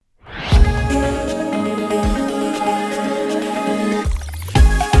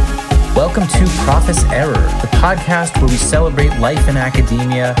Profess Error, the podcast where we celebrate life in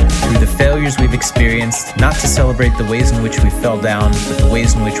academia through the failures we've experienced, not to celebrate the ways in which we fell down, but the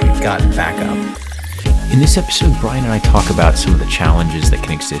ways in which we've gotten back up. In this episode, Brian and I talk about some of the challenges that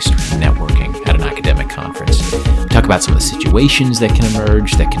can exist with networking at an academic conference. We talk about some of the situations that can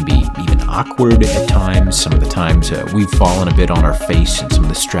emerge that can be even awkward at times, some of the times we've fallen a bit on our face, and some of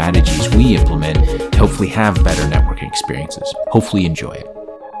the strategies we implement to hopefully have better networking experiences. Hopefully you enjoy it.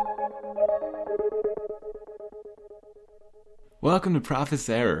 Welcome to Profess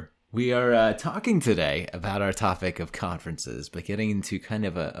Error. We are talking today about our topic of conferences, but getting into kind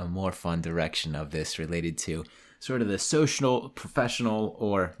of a more fun direction of this related to sort of the social, professional,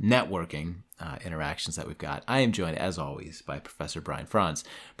 or networking interactions that we've got. I am joined, as always, by Professor Brian Franz.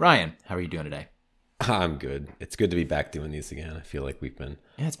 Brian, how are you doing today? I'm good. It's good to be back doing these again. I feel like we've been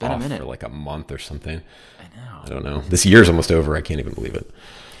it's been off a minute for like a month or something. I know. I don't know. This year's almost over. I can't even believe it.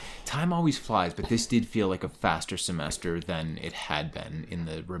 Time always flies, but this did feel like a faster semester than it had been in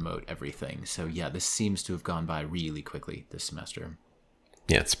the remote everything. So yeah, this seems to have gone by really quickly this semester.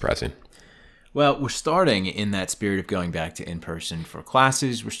 Yeah, it's surprising. Well, we're starting in that spirit of going back to in-person for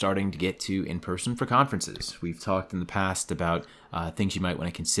classes. We're starting to get to in-person for conferences. We've talked in the past about things you might want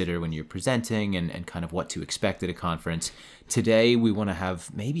to consider when you're presenting and kind of what to expect at a conference. Today, we want to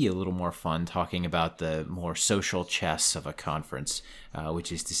have maybe a little more fun talking about the more social chess of a conference,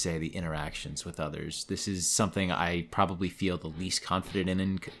 which is to say the interactions with others. This is something I probably feel the least confident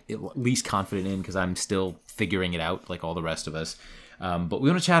in because I'm still figuring it out like all the rest of us. But we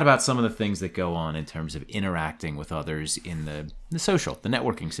want to chat about some of the things that go on in terms of interacting with others in the social, the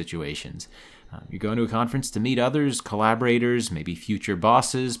networking situations. You're going to a conference to meet others, collaborators, maybe future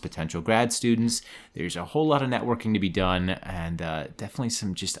bosses, potential grad students. There's a whole lot of networking to be done, and definitely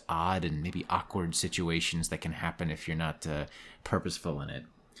some just odd and maybe awkward situations that can happen if you're not purposeful in it.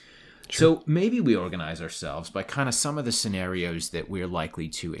 Sure. So maybe we organize ourselves by kind of some of the scenarios that we're likely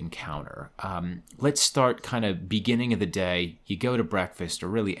to encounter. Let's start kind of beginning of the day. You go to breakfast or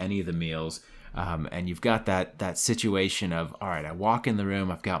really any of the meals, and you've got that situation of, all right, I walk in the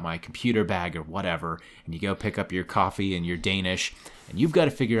room, I've got my computer bag or whatever, and you go pick up your coffee and your Danish, and you've got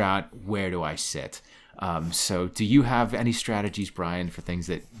to figure out, where do I sit? So do you have any strategies, Brian, for things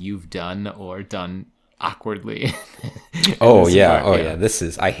that you've done or done awkwardly? Yeah.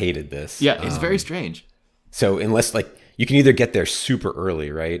 I hated this. Yeah, it's very strange. So unless you can either get there super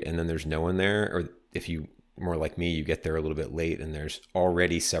early, right, and then there's no one there, or if you more like me, you get there a little bit late and there's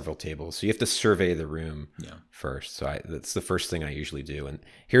already several tables. So you have to survey the room first. So that's the first thing I usually do. And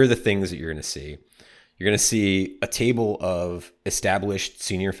here are the things that you're going to see. You're going to see a table of established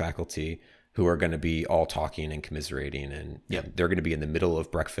senior faculty who are going to be all talking and commiserating, and they're going to be in the middle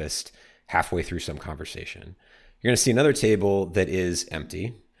of breakfast, halfway through some conversation. You're going to see another table that is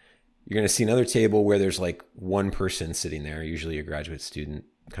empty. You're going to see another table where there's like one person sitting there, usually a graduate student,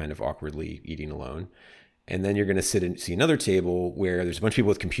 kind of awkwardly eating alone. And then you're going to see another table where there's a bunch of people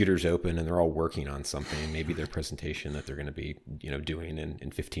with computers open and they're all working on something, maybe their presentation that they're going to be, doing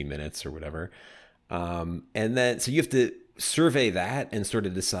in 15 minutes or whatever. And then, so you have to survey that and sort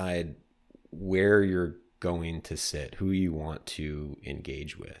of decide where you're going to sit, who you want to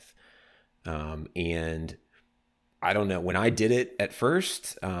engage with. And I don't know, when I did it at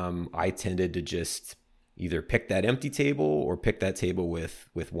first, I tended to just either pick that empty table or pick that table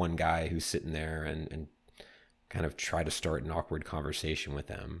with one guy who's sitting there and kind of try to start an awkward conversation with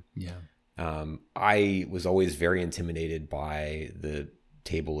them. Yeah. I was always very intimidated by the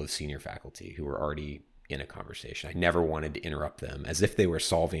table of senior faculty who were already in a conversation. I never wanted to interrupt them as if they were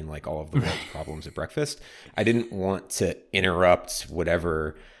solving like all of the world's problems at breakfast. I didn't want to interrupt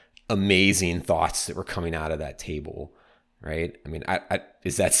whatever amazing thoughts that were coming out of that table, right? I mean,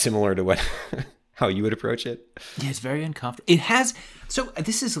 is that similar to how you would approach it? Yeah, it's very uncomfortable. So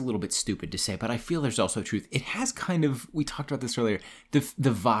this is a little bit stupid to say, but I feel there's also truth. It has kind of, we talked about this earlier, the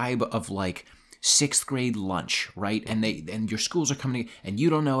vibe of like sixth grade lunch, right? And your schools are coming, and you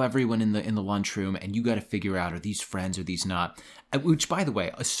don't know everyone in the lunchroom, and you got to figure out, are these friends, are these not? Which, by the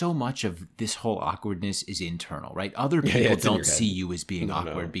way, so much of this whole awkwardness is internal, right? Other people don't see you as being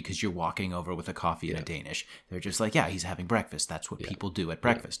awkward because you're walking over with a coffee and a Danish. They're just like, yeah, he's having breakfast. That's what people do at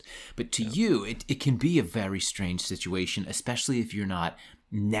breakfast. But to you, it can be a very strange situation, especially if you're not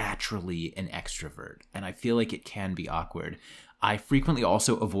naturally an extrovert. And I feel like it can be awkward. I frequently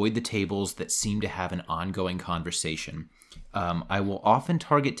also avoid the tables that seem to have an ongoing conversation. I will often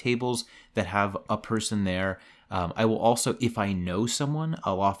target tables that have a person there. I will also, if I know someone,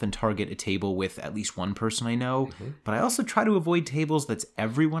 I'll often target a table with at least one person I know. Mm-hmm. But I also try to avoid tables that's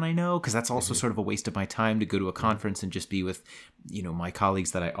everyone I know, because that's also sort of a waste of my time to go to a conference and just be with, my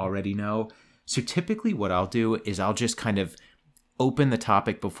colleagues that I already know. So typically what I'll do is I'll just kind of open the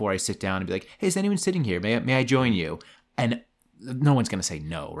topic before I sit down and be like, hey, is anyone sitting here? May I join you? And no one's going to say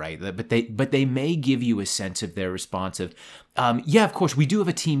no, right? But they may give you a sense of their response of, yeah, of course, we do have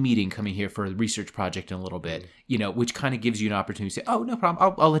a team meeting coming here for a research project in a little bit, which kind of gives you an opportunity to say, oh, no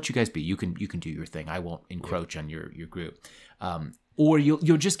problem. I'll let you guys be. You can do your thing. I won't encroach on your group. Or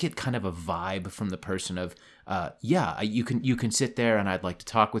you'll just get kind of a vibe from the person of, yeah, you can sit there and I'd like to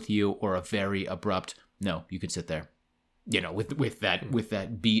talk with you, or a very abrupt, no, you can sit there. With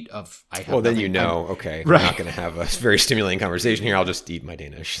that beat of I have. Well, then okay, right. I'm not going to have a very stimulating conversation here. I'll just eat my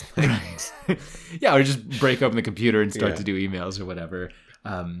Danish. Right. Yeah, or just break open the computer and start to do emails or whatever.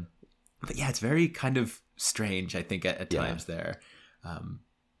 But yeah, it's very kind of strange, I think, at times there.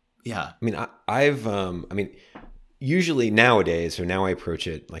 Yeah. I mean, I've usually nowadays, or now I approach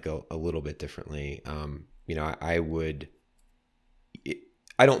it like a little bit differently.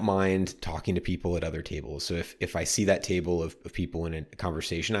 I don't mind talking to people at other tables. So if I see that table of people in a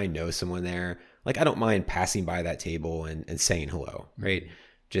conversation, I know someone there, like I don't mind passing by that table and saying hello, right? Mm-hmm.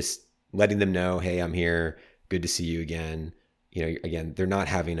 Just letting them know, hey, I'm here. Good to see you again. Again, they're not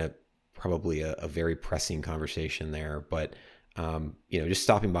having probably a very pressing conversation there, but just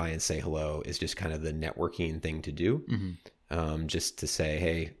stopping by and say hello is just kind of the networking thing to do. Mm-hmm. Just to say,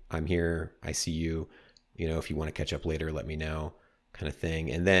 hey, I'm here. I see you. If you want to catch up later, let me know. Kind of thing.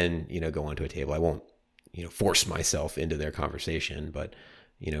 And then, go onto a table. I won't, force myself into their conversation, but,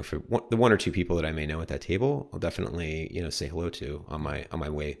 for the one or two people that I may know at that table, I'll definitely, say hello to on my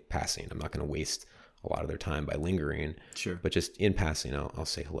way passing. I'm not going to waste a lot of their time by lingering. Sure. But just in passing, I'll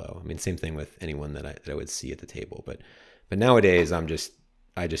say hello. I mean, same thing with anyone that I would see at the table, but nowadays I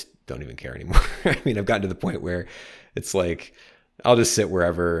just don't even care anymore. I mean, I've gotten to the point where it's like, I'll just sit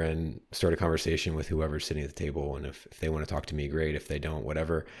wherever and start a conversation with whoever's sitting at the table. And if they want to talk to me, great. If they don't,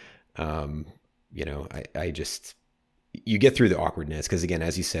 whatever. You get through the awkwardness. Cause again,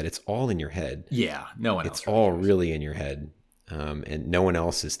 as you said, it's all in your head. Yeah. No one else. It's all really in your head. And no one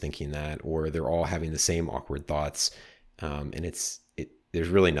else is thinking that, or they're all having the same awkward thoughts. And there's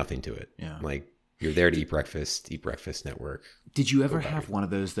really nothing to it. Yeah. Like, you're there to eat breakfast, network. Did you ever have one of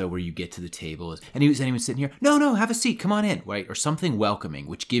those, though, where you get to the table, and is anyone sitting here? No, have a seat, come on in, right? Or something welcoming,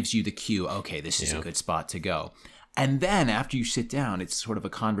 which gives you the cue, okay, this is a good spot to go. And then after you sit down, it's sort of a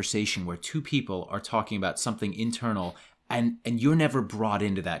conversation where two people are talking about something internal, and you're never brought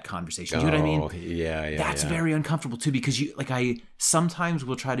into that conversation. Do you know what I mean? Yeah. That's very uncomfortable, too, because I sometimes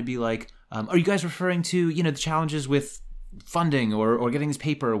will try to be like, are you guys referring to, the challenges with funding or getting this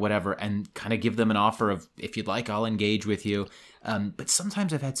paper or whatever, and kind of give them an offer of, if you'd like, I'll engage with you. But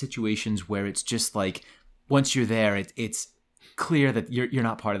sometimes I've had situations where it's just like, once you're there, it's clear that you're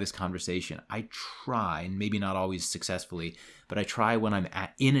not part of this conversation. I try, and maybe not always successfully, but I try when I'm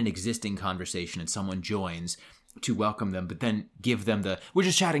in an existing conversation and someone joins to welcome them, but then give them we're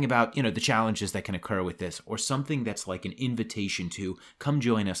just chatting about, the challenges that can occur with this, or something that's like an invitation to come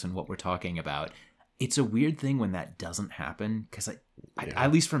join us in what we're talking about. It's a weird thing when that doesn't happen, because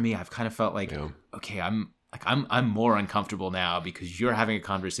at least for me, I've kind of felt like, okay, I'm more uncomfortable now because you're having a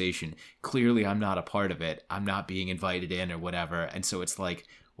conversation. Clearly, I'm not a part of it. I'm not being invited in or whatever. And so it's like,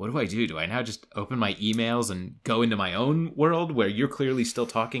 what do I do? Do I now just open my emails and go into my own world where you're clearly still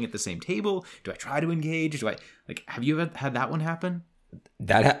talking at the same table? Do I try to engage? Have you ever had that one happen?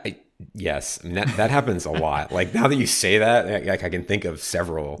 Yes, I mean, that happens a lot. Like, now that you say that, like, I can think of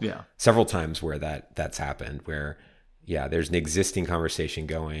several times where that's happened, where there's an existing conversation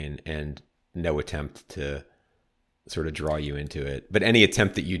going and no attempt to sort of draw you into it. But any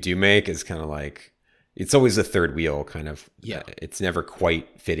attempt that you do make is kind of like, it's always a third wheel kind of. Yeah, it's never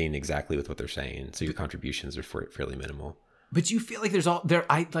quite fitting exactly with what they're saying. So your contributions are fairly minimal. But you feel like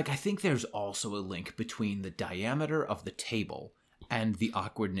I think there's also a link between the diameter of the table and the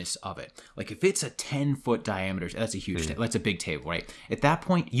awkwardness of it. Like, if it's a 10-foot diameter, that's a huge that's a big table, right? At that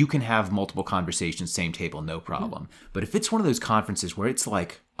point, you can have multiple conversations, same table, no problem. But if it's one of those conferences where it's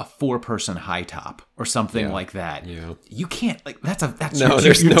like a 4-person high top or something like that, you can't, like, that's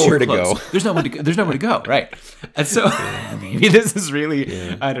there's nowhere to go. There's nowhere to go, right? And so maybe this is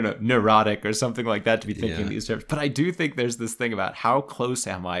really, I don't know, neurotic or something like that to be thinking these terms. But I do think there's this thing about how close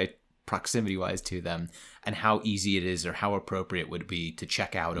am I proximity-wise to them, and how easy it is or how appropriate it would be to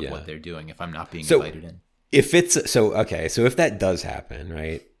check out of what they're doing if I'm not being invited in. If that does happen,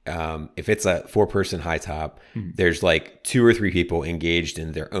 right? If it's a 4-person high top, there's like 2 or 3 people engaged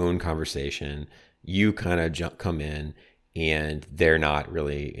in their own conversation. You kind of come in and they're not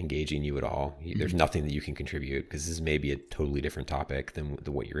really engaging you at all. There's nothing that you can contribute, because this is maybe a totally different topic than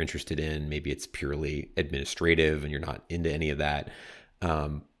what you're interested in. Maybe it's purely administrative and you're not into any of that.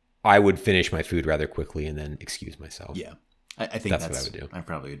 I would finish my food rather quickly and then excuse myself. Yeah. I think that's what I would do. I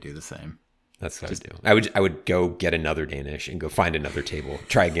probably would do the same. That's what I would do. I would go get another Danish and go find another table.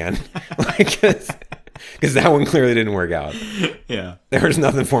 Try again. Because that one clearly didn't work out. Yeah. There was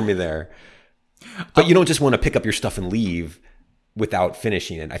nothing for me there. But you don't just want to pick up your stuff and leave without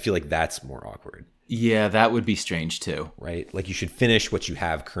finishing it. I feel like that's more awkward. Yeah, that would be strange too. Right? Like you should finish what you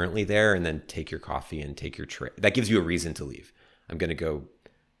have currently there and then take your coffee and take your tray. That gives you a reason to leave. I'm going to go,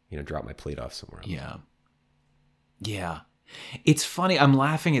 drop my plate off somewhere else. Yeah. Yeah. It's funny. I'm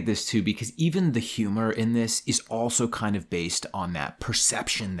laughing at this too because even the humor in this is also kind of based on that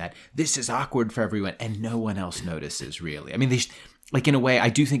perception that this is awkward for everyone and no one else notices really. I mean, like in a way, I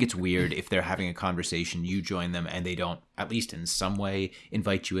do think it's weird if they're having a conversation, you join them and they don't, at least in some way,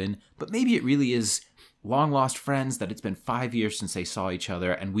 invite you in. But maybe it really is long lost friends that it's been 5 years since they saw each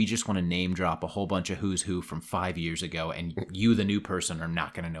other and we just want to name drop a whole bunch of who's who from 5 years ago and you, the new person, are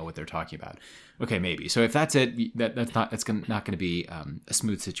not going to know what they're talking about. Okay, maybe. So if that's it, that's not going to be a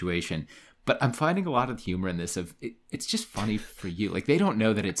smooth situation. But I'm finding a lot of humor in this it's just funny for you. Like they don't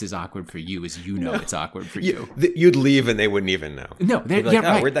know that it's as awkward for you as you know it's awkward for you. You'd leave and they wouldn't even know. No, they'd be like,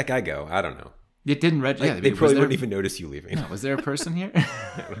 right. Where'd that guy go? I don't know. It didn't register. They probably wouldn't even notice you leaving. No, was there a person here?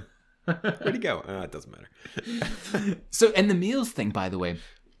 Where'd he go? It doesn't matter. So, and the meals thing, by the way,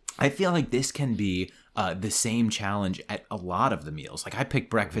 I feel like this can be the same challenge at a lot of the meals. Like I picked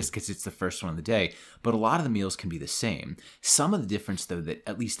breakfast because it's the first one of the day, but a lot of the meals can be the same. Some of the difference, though, that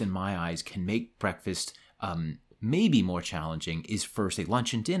at least in my eyes can make breakfast maybe more challenging is for, say,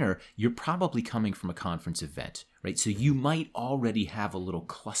 lunch and dinner, you're probably coming from a conference event, right? So you might already have a little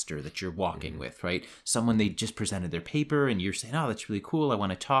cluster that you're walking with, right? Someone, they just presented their paper and you're saying, oh, that's really cool. I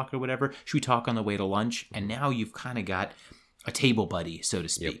want to talk or whatever. Should we talk on the way to lunch? And now you've kind of got a table buddy, so to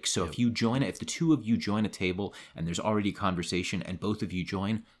speak. Yep, so if the two of you join a table and there's already a conversation and both of you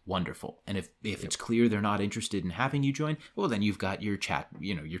join, wonderful. And if it's clear they're not interested in having you join, well, then you've got your chat,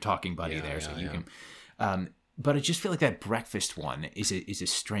 your talking buddy there. So you can, but I just feel like that breakfast one is a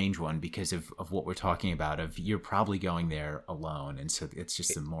strange one because of what we're talking about, of you're probably going there alone. And so it's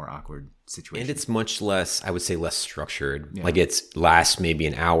just a more awkward situation. And it's much less, I would say, less structured. Yeah. Like it's lasts maybe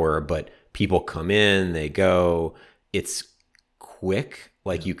an hour, but people come in, they go, it's quick.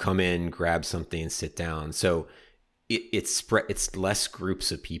 Like you come in, grab something, sit down. So it's less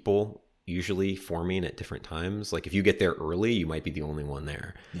groups of people usually forming at different times. Like if you get there early, you might be the only one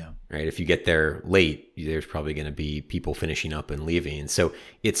there. Yeah. Right. If you get there late, there's probably going to be people finishing up and leaving. So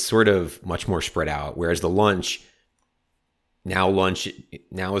it's sort of much more spread out. Whereas the lunch is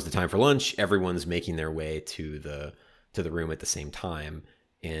the time for lunch. Everyone's making their way to the room at the same time.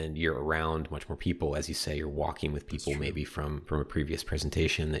 And you're around much more people. As you say, you're walking with people maybe from a previous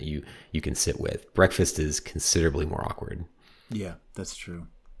presentation that you can sit with. Breakfast is considerably more awkward. Yeah, that's true.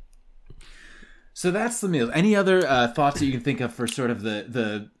 So that's the meals. Any other thoughts that you can think of for sort of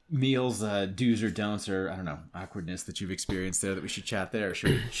the meals, do's or don'ts, or I don't know, awkwardness that you've experienced there that we should chat there, or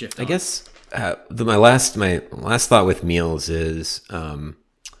should we shift on? I guess my last thought with meals is,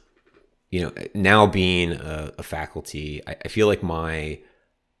 now being a faculty, I feel like my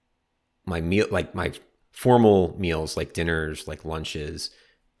meal, like my formal meals, like dinners, like lunches,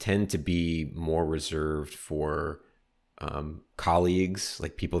 tend to be more reserved for colleagues,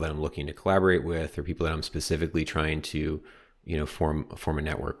 like people that I'm looking to collaborate with, or people that I'm specifically trying to, form a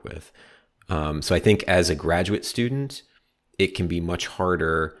network with. So I think as a graduate student, it can be much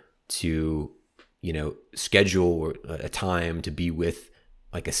harder to, schedule a time to be with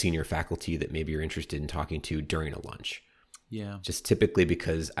like a senior faculty that maybe you're interested in talking to during a lunch. Yeah. Just typically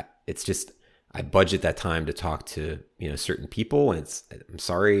because I budget that time to talk to, certain people, and I'm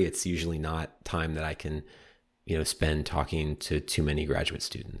sorry, it's usually not time that I can, spend talking to too many graduate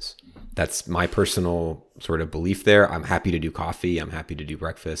students. That's my personal sort of belief there. I'm happy to do coffee. I'm happy to do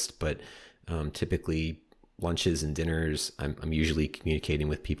breakfast, but typically lunches and dinners, I'm usually communicating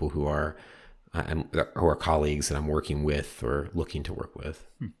with people who are colleagues that I'm working with or looking to work with.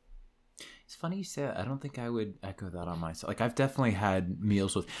 It's funny you say that. I don't think I would echo that on myself. Like I've definitely had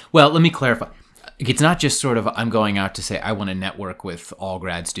meals with, well, let me clarify. It's not just sort of I'm going out to say I want to network with all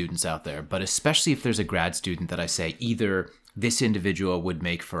grad students out there, but especially if there's a grad student that I say either this individual would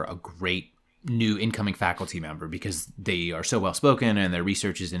make for a great new incoming faculty member because they are so well spoken and their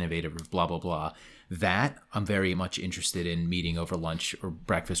research is innovative, blah, blah, blah. That I'm very much interested in meeting over lunch or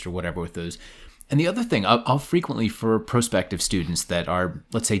breakfast or whatever with those. And the other thing, I'll frequently, for prospective students that are,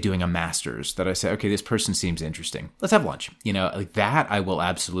 let's say, doing a master's, that I say, okay, this person seems interesting. Let's have lunch. Like that, I will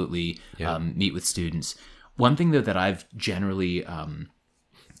absolutely meet with students. One thing, though, that I've generally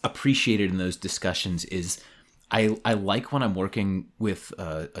appreciated in those discussions is I like when I'm working with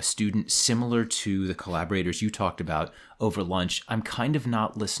a student similar to the collaborators you talked about over lunch. I'm kind of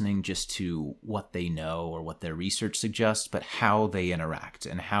not listening just to what they know or what their research suggests, but how they interact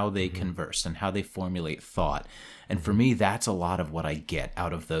and how they converse and how they formulate thought. And for me, that's a lot of what I get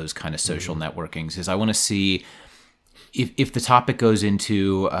out of those kind of social networkings is I want to see if the topic goes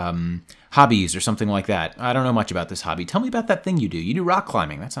into hobbies or something like that. I don't know much about this hobby. Tell me about that thing you do. You do rock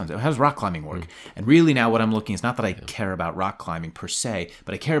climbing. How does rock climbing work? And really now what I'm looking is not that I care about rock climbing per se,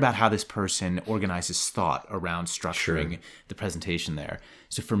 but I care about how this person organizes thought around structuring the presentation there.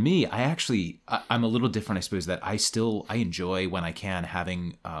 So for me, I'm a little different, I suppose, that I enjoy when I can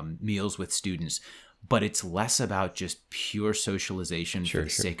having meals with students, but it's less about just pure socialization for the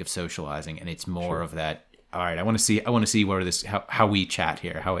sake of socializing. And it's more of that, all right, I want to see where how we chat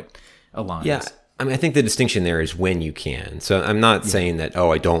here, how it aligns. Yeah. I mean, I think the distinction there is when you can. So I'm not saying that,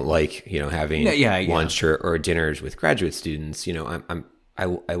 I don't like, having lunch or dinners with graduate students.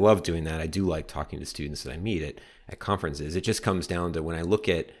 I love doing that. I do like talking to students that I meet at conferences. It just comes down to when I look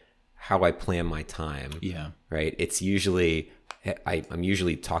at how I plan my time. Yeah. Right. It's usually, I'm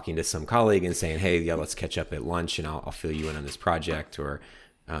usually talking to some colleague and saying, hey, let's catch up at lunch and I'll fill you in on this project, or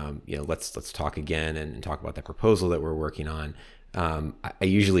let's talk again and talk about that proposal that we're working on. I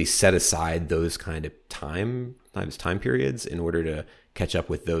usually set aside those kind of time periods in order to catch up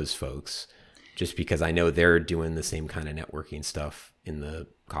with those folks, just because I know they're doing the same kind of networking stuff in the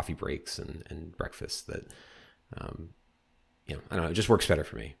coffee breaks and breakfast that, I don't know, it just works better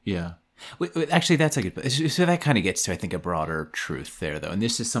for me. Yeah. Actually, that's a good. So that kind of gets to, I think, a broader truth there, though. And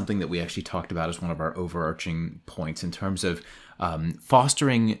this is something that we actually talked about as one of our overarching points in terms of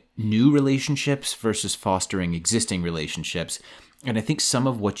fostering new relationships versus fostering existing relationships. And I think some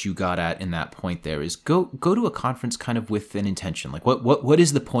of what you got at in that point there is go to a conference kind of with an intention. Like what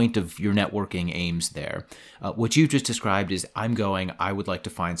is the point of your networking aims there? What you've just described is I would like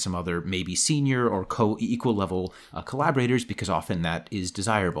to find some other maybe senior or equal level collaborators, because often that is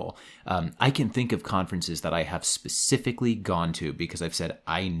desirable. I can think of conferences that I have specifically gone to because I've said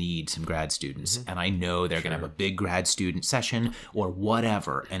I need some grad students, and I know they're going to have a big grad student session or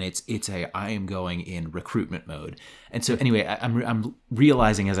whatever, and I am going in recruitment mode. And so anyway, I'm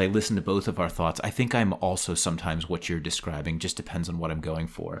realizing as I listen to both of our thoughts, I think I'm also sometimes what you're describing, just depends on what I'm going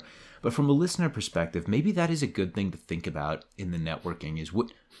for. But from a listener perspective, maybe that is a good thing to think about in the networking is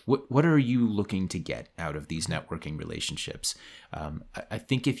what are you looking to get out of these networking relationships? I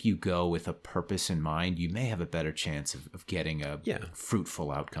think if you go with a purpose in mind, you may have a better chance of getting a fruitful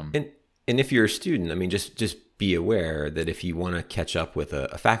outcome. And if you're a student, I mean, just be aware that if you want to catch up with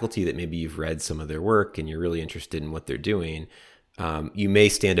a faculty that maybe you've read some of their work and you're really interested in what they're doing, you may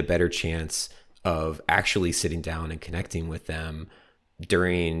stand a better chance of actually sitting down and connecting with them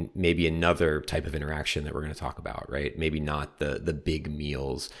during maybe another type of interaction that we're going to talk about, right? Maybe not the big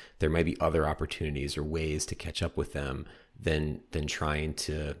meals. There might be other opportunities or ways to catch up with them than trying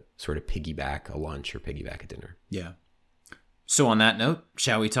to sort of piggyback a lunch or piggyback a dinner. Yeah. So on that note,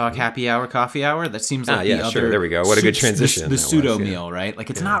 shall we talk happy hour, coffee hour? That seems like the other... Sure. There we go. What a good transition. The pseudo meal, right? Like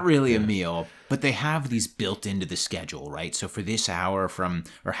it's not really a meal, but they have these built into the schedule, right? So for this hour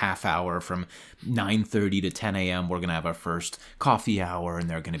half hour from 9:30 to 10 a.m., we're going to have our first coffee hour, and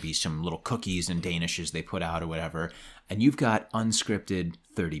there are going to be some little cookies and danishes they put out or whatever. And you've got unscripted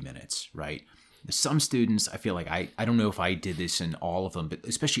 30 minutes, right? Some students, I feel like I don't know if I did this in all of them, but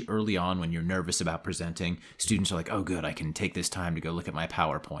especially early on when you're nervous about presenting, students are like, oh, good, I can take this time to go look at my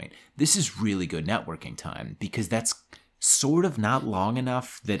PowerPoint. This is really good networking time because that's sort of not long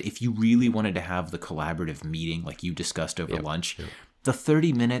enough that if you really wanted to have the collaborative meeting like you discussed over lunch, the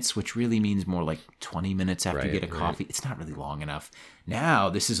 30 minutes, which really means more like 20 minutes after you get a coffee, it's not really long enough.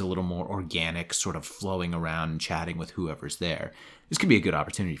 Now, this is a little more organic, sort of flowing around and chatting with whoever's there. This could be a good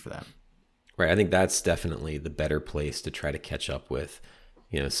opportunity for that. Right. I think that's definitely the better place to try to catch up with,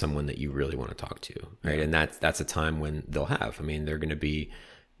 someone that you really want to talk to. Right. And that's a time when they're going to be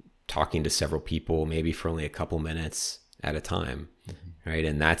talking to several people, maybe for only a couple minutes at a time. Mm-hmm. Right.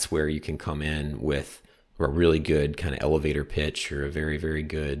 And that's where you can come in with a really good kind of elevator pitch or a very, very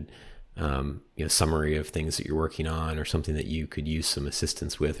good, summary of things that you're working on or something that you could use some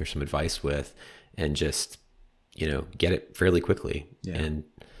assistance with or some advice with, and just, get it fairly quickly. Yeah. And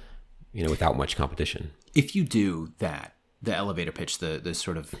without much competition. If you do that, the elevator pitch, the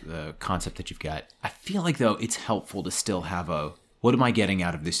sort of the concept that you've got, I feel like, though, it's helpful to still have what am I getting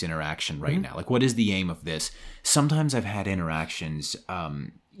out of this interaction right now? Like, what is the aim of this? Sometimes I've had interactions,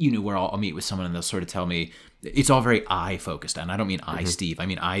 where I'll meet with someone and they'll sort of tell me, it's all very I focused. And I don't mean I, Steve. I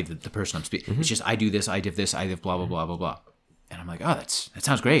mean I, the person I'm speaking. It's just I do this, I did this, I did blah, blah, blah, blah, blah. And I'm like, oh, that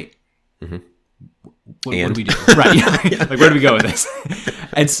sounds great. what do we do? Right. Like, where do we go with this?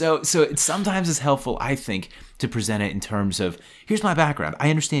 And so it sometimes is helpful, I think, to present it in terms of, here's my background. I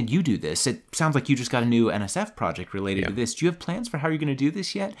understand you do this. It sounds like you just got a new NSF project related to this. Do you have plans for how you're going to do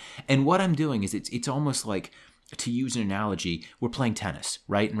this yet? And what I'm doing is it's almost like, to use an analogy, we're playing tennis,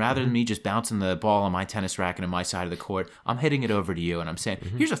 right? And rather than me just bouncing the ball on my tennis racket on my side of the court, I'm hitting it over to you, and I'm saying,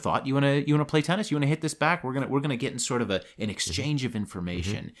 "Here's a thought. You wanna play tennis? You wanna hit this back? We're gonna get in sort of an exchange of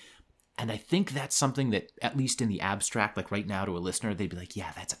information." And I think that's something that, at least in the abstract, like right now to a listener, they'd be like,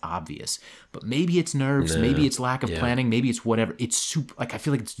 yeah, that's obvious. But maybe it's nerves, maybe it's lack of planning, maybe it's whatever. It's super, like, I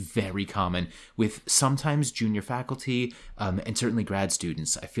feel like it's very common with sometimes junior faculty and certainly grad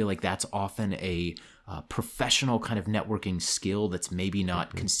students. I feel like that's often a professional kind of networking skill that's maybe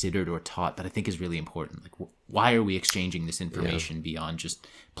not considered or taught, that I think is really important. Like, why are we exchanging this information beyond just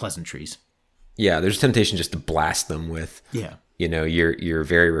pleasantries? Yeah, there's a temptation just to blast them with your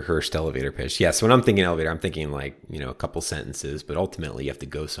very rehearsed elevator pitch. Yeah, so when I'm thinking elevator, I'm thinking like, a couple sentences, but ultimately you have to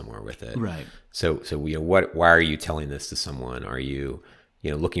go somewhere with it. Right. So why are you telling this to someone? Are you,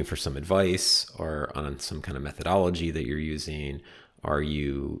 looking for some advice or on some kind of methodology that you're using? Are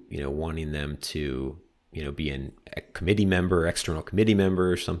you, wanting them to, be a committee member, external committee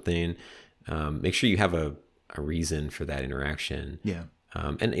member or something? Make sure you have a reason for that interaction. Yeah.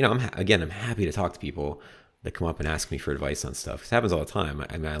 And I'm happy to talk to people that come up and ask me for advice on stuff. It happens all the time.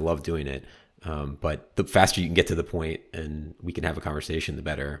 I mean, I love doing it. But the faster you can get to the point and we can have a conversation, the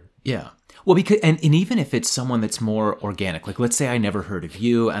better. Yeah. Well, because and even if it's someone that's more organic, like let's say I never heard of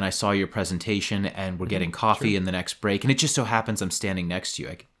you and I saw your presentation and we're getting coffee in the next break, and it just so happens I'm standing next to you.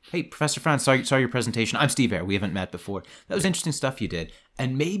 Like, hey, Professor Franz, saw your presentation. I'm Steve Ayer. We haven't met before. That was interesting stuff you did.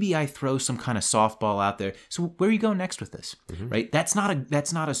 And maybe I throw some kind of softball out there. So where are you going next with this? Right? That's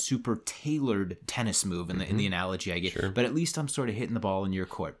not a super tailored tennis move in the analogy I get. But at least I'm sort of hitting the ball in your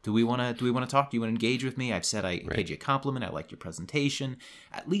court. Do we want to talk? Do you want to engage with me? I've said I paid you a compliment. I liked your presentation.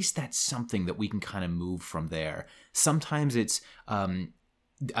 At least that's something that we can kind of move from there. Sometimes it's I'm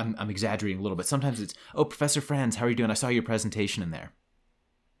exaggerating a little bit. Sometimes it's, oh, Professor Franz, how are you doing? I saw your presentation in there.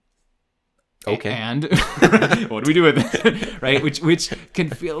 Okay. And what do we do with it? Right? Which can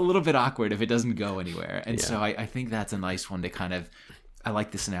feel a little bit awkward if it doesn't go anywhere. And so I think that's a nice one to kind of, I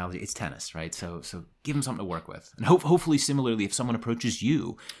like this analogy. It's tennis, right? So give them something to work with. And hopefully similarly, if someone approaches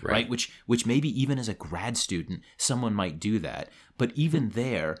you, right, which maybe even as a grad student, someone might do that. But even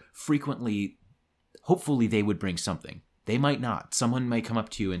there, frequently, hopefully they would bring something. They might not. Someone may come up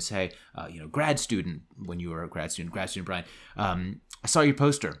to you and say, grad student, when you were a grad student Brian, I saw your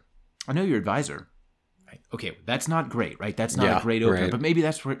poster. I know your advisor. Right. Okay, that's not great, right? That's not a great opener, but maybe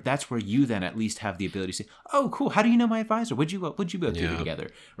that's where you then at least have the ability to say, "Oh, cool. How do you know my advisor? What'd you go through together?"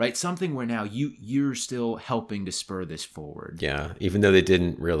 Right? Something where now you're still helping to spur this forward. Yeah, even though they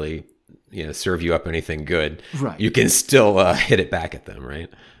didn't really, serve you up anything good, right? You can still hit it back at them, right?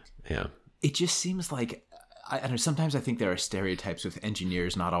 Yeah. It just seems like, I don't know, sometimes I think there are stereotypes with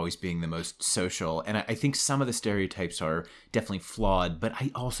engineers not always being the most social. And I think some of the stereotypes are definitely flawed, but I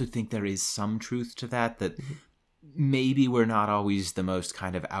also think there is some truth to that maybe we're not always the most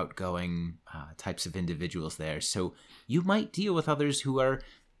kind of outgoing types of individuals there. So you might deal with others who are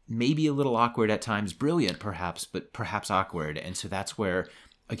maybe a little awkward at times, brilliant perhaps, but perhaps awkward. And so that's where,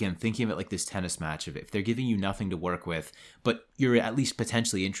 again, thinking of it like this tennis match, of if they're giving you nothing to work with, but you're at least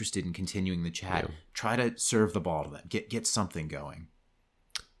potentially interested in continuing the chat, try to serve the ball to them. Get something going.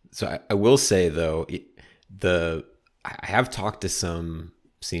 So I will say, though, I have talked to some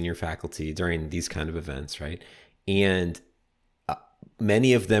senior faculty during these kind of events, right? And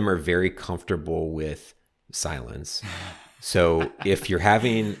many of them are very comfortable with silence. So if you're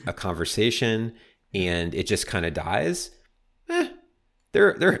having a conversation and it just kind of dies,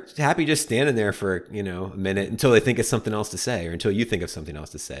 they're happy just standing there for, a minute until they think of something else to say, or until you think of something else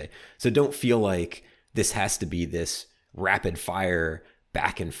to say. So don't feel like this has to be this rapid fire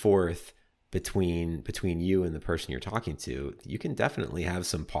back and forth between you and the person you're talking to. You can definitely have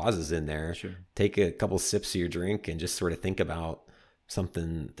some pauses in there. Sure. Take a couple sips of your drink and just sort of think about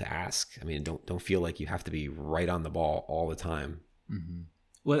something to ask. I mean, don't feel like you have to be right on the ball all the time. Mm-hmm.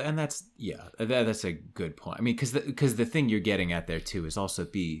 Well, and that's a good point. I mean, because the thing you're getting at there too is also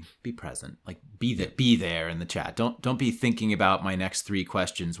be present, like be there in the chat. Don't be thinking about my next 3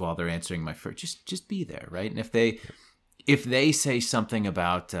 questions while they're answering my first. Just be there, right? And if they say something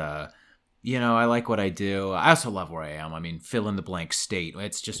about I like what I do. I also love where I am. I mean, fill in the blank state.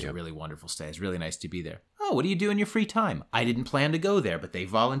 It's just a really wonderful state. It's really nice to be there. Oh, what do you do in your free time? I didn't plan to go there, but they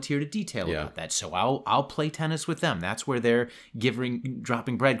volunteered a detail about that. So I'll play tennis with them. That's where they're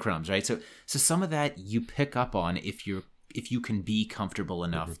dropping breadcrumbs, right? So some of that you pick up on if you can be comfortable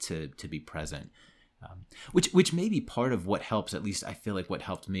enough to be present. Which may be part of what helps. At least I feel like what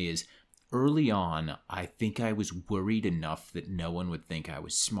helped me is early on, I think I was worried enough that no one would think I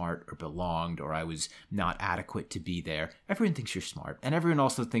was smart or belonged or I was not adequate to be there. Everyone thinks you're smart, and everyone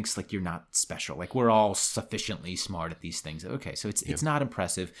also thinks like you're not special. Like we're all sufficiently smart at these things. Okay, so it's not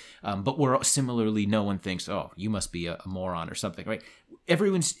impressive, but we're similarly, no one thinks, oh, you must be a moron or something, right?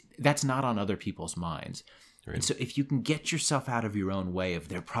 That's not on other people's minds. Right. And so if you can get yourself out of your own way of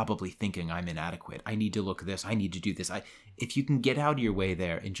they're probably thinking I'm inadequate, I need to look at this, I need to do this. If you can get out of your way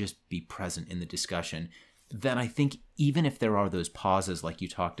there and just be present in the discussion, then I think even if there are those pauses like you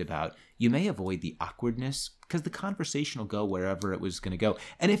talked about, you may avoid the awkwardness because the conversation will go wherever it was going to go.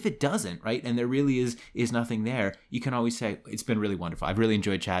 And if it doesn't, right, and there really is nothing there, you can always say, it's been really wonderful. I've really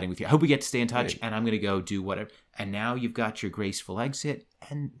enjoyed chatting with you. I hope we get to stay in touch, and I'm going to go do whatever. And now you've got your graceful exit,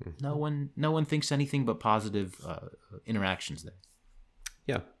 and no one thinks anything but positive interactions there.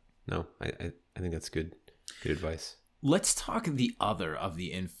 Yeah. No, I think that's good advice. Let's talk the other of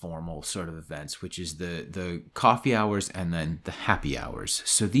the informal sort of events, which is the coffee hours and then the happy hours.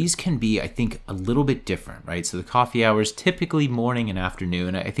 So these can be, I think, a little bit different, right? So the coffee hours, typically morning and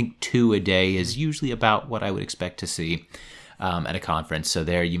afternoon. I think 2 a day is usually about what I would expect to see at a conference. So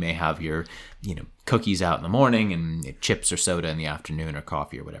there you may have your, cookies out in the morning and chips or soda in the afternoon or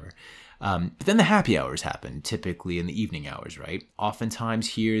coffee or whatever. But then the happy hours happen, typically in the evening hours, right? Oftentimes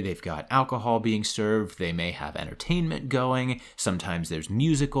here they've got alcohol being served. They may have entertainment going. Sometimes there's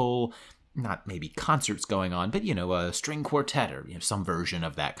musical, not maybe concerts going on, but, a string quartet or some version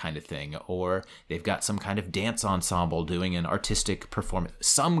of that kind of thing. Or they've got some kind of dance ensemble doing an artistic performance,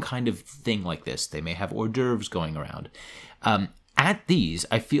 some kind of thing like this. They may have hors d'oeuvres going around. At these,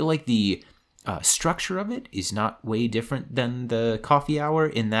 I feel like the structure of it is not way different than the coffee hour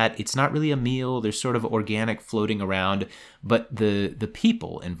in that it's not really a meal. There's sort of organic floating around, but the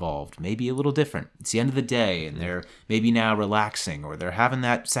people involved may be a little different. It's the end of the day and they're maybe now relaxing or they're having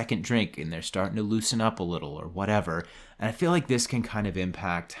that second drink and they're starting to loosen up a little or whatever. And I feel like this can kind of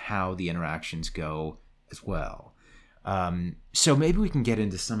impact how the interactions go as well. So maybe we can get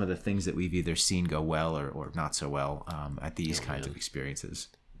into some of the things that we've either seen go well or not so well at these kinds of experiences.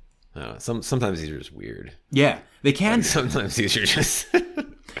 Sometimes these are just weird. Yeah, they can. Like sometimes these are just.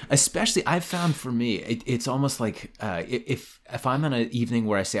 Especially, I've found for me, it's almost like if I'm on an evening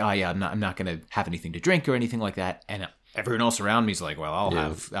where I say, "Oh yeah, I'm not going to have anything to drink or anything like that," and everyone else around me is like, "Well,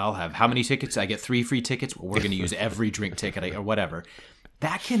 I'll have how many tickets? I get 3 free tickets. Well, we're going to use every drink ticket or whatever."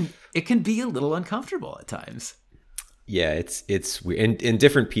 It can be a little uncomfortable at times. Yeah, it's weird, and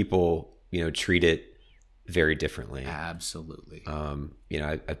different people, treat it very differently. Absolutely.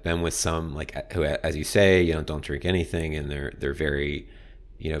 I've been with some who, as you say, don't drink anything, and they're very,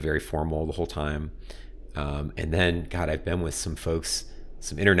 very formal the whole time. And then, God, I've been with some folks,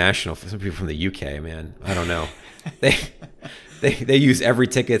 some people from the UK. Man, I don't know. they use every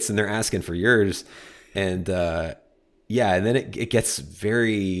tickets and they're asking for yours, and and then it gets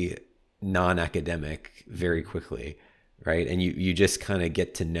very non-academic very quickly. Right. And you just kind of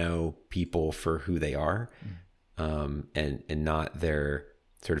get to know people for who they are, and not their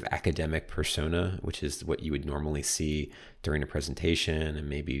sort of academic persona, which is what you would normally see during a presentation and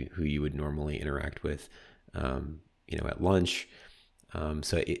maybe who you would normally interact with, at lunch.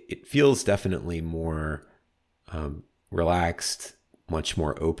 So it feels definitely more relaxed, much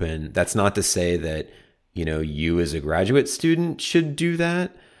more open. That's not to say that, you as a graduate student should do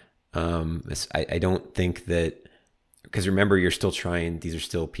that. I don't think that. Because remember, these are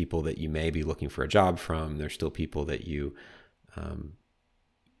still people that you may be looking for a job from. They're still people that you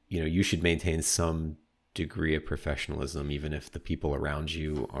should maintain some degree of professionalism, even if the people around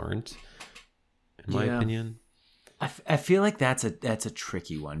you aren't, in my opinion. I feel like that's a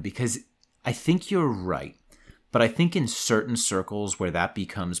tricky one because I think you're right. But I think in certain circles where that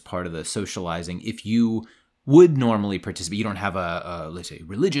becomes part of the socializing, if you would normally participate, you don't have a let's say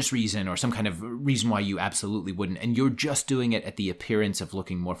religious reason or some kind of reason why you absolutely wouldn't, and you're just doing it at the appearance of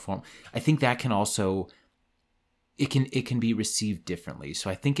looking more formal, I think that can also it can be received differently. So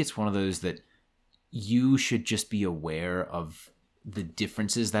I think it's one of those that you should just be aware of the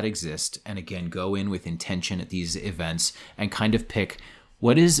differences that exist, and again go in with intention at these events and kind of pick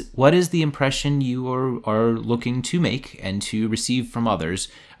what is the impression you are looking to make and to receive from others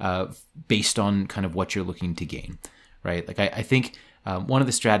based on kind of what you're looking to gain, right? Like I think one of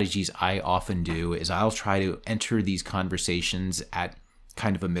the strategies I often do is I'll try to enter these conversations at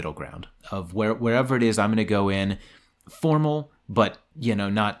kind of a middle ground of wherever it is I'm going to go in formal, but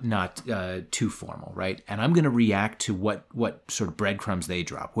not too formal, right? And I'm going to react to what sort of breadcrumbs they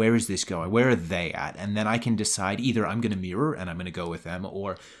drop. Where is this going? Where are they at? And then I can decide either I'm going to mirror and I'm going to go with them,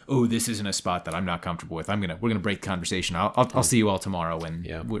 or this isn't a spot that I'm not comfortable with. We're going to break the conversation. I'll see you all tomorrow when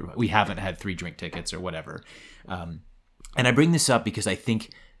we haven't had 3 drink tickets or whatever. And I bring this up because I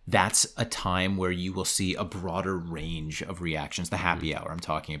think that's a time where you will see a broader range of reactions, the happy hour I'm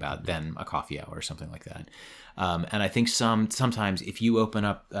talking about, than a coffee hour or something like that. And I think sometimes if you open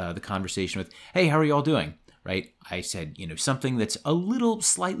up the conversation with, hey, how are you all doing? Right? I said, something that's a little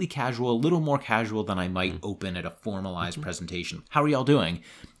slightly casual, a little more casual than I might open at a formalized presentation. How are y'all doing?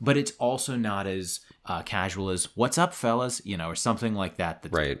 But it's also not as casual as what's up, fellas, or something like that.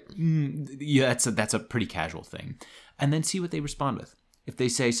 That's, right. That's a pretty casual thing. And then see what they respond with. If they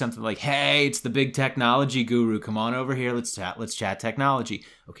say something like, hey, it's the big technology guru, come on over here, let's chat technology.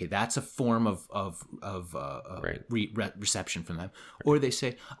 Okay, that's a form of reception from them. Or they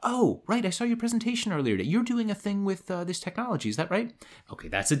say, oh, right, I saw your presentation earlier today. You're doing a thing with this technology, is that right? Okay,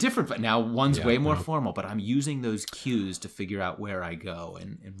 that's a different, but now one's way more formal, but I'm using those cues to figure out where I go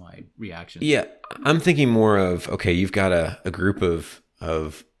in my reaction. Yeah, I'm thinking more of, okay, you've got a group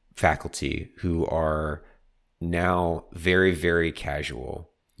of faculty who are now very, very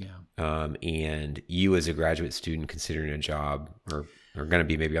casual. Yeah. And you as a graduate student considering a job or going to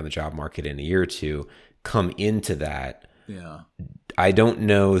be maybe on the job market in a year or two, come into that. Yeah. I don't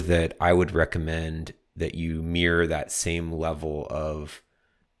know that I would recommend that you mirror that same level of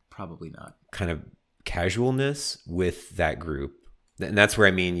probably not kind of casualness with that group. And that's where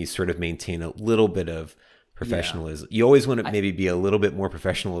you sort of maintain a little bit of professionalism. You always want to maybe be a little bit more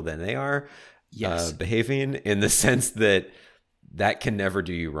professional than they are. Yes. Behaving in the sense that can never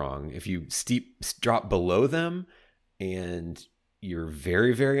do you wrong. If you drop below them and you're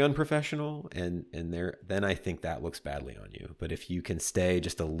very, very unprofessional and then I think that looks badly on you. But if you can stay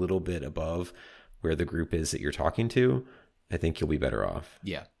just a little bit above where the group is that you're talking to, I think you'll be better off.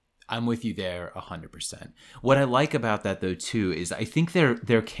 Yeah. I'm with you there 100%. What I like about that, though, too, is I think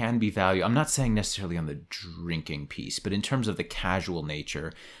there can be value. I'm not saying necessarily on the drinking piece, but in terms of the casual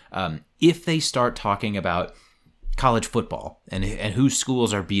nature, if they start talking about college football and whose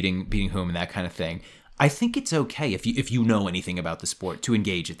schools are beating whom and that kind of thing, I think it's okay if you know anything about the sport to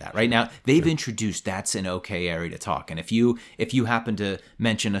engage at that. Right now, they've introduced that's an okay area to talk. And if you happen to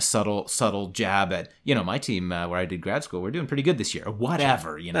mention a subtle jab at my team where I did grad school, we're doing pretty good this year, or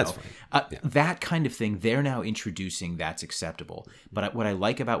whatever, That's fine. that kind of thing, they're now introducing that's acceptable. But what I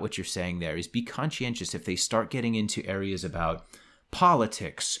like about what you're saying there is be conscientious if they start getting into areas about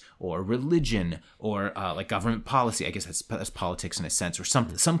politics or religion or like government policy. I guess that's politics in a sense, or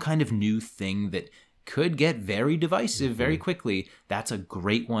some kind of new thing that could get very divisive very quickly. That's a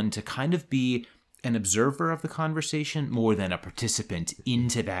great one to kind of be an observer of the conversation more than a participant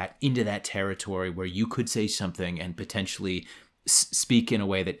into that territory where you could say something and potentially speak in a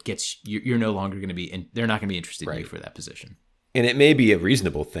way that gets you're no longer going to be they're not going to be interested in you for that position. And it may be a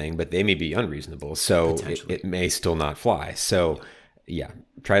reasonable thing, but they may be unreasonable, so it may still not fly. So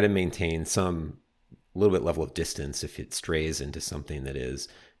try to maintain some little bit level of distance if it strays into something that is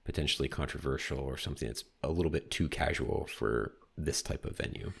potentially controversial or something that's a little bit too casual for this type of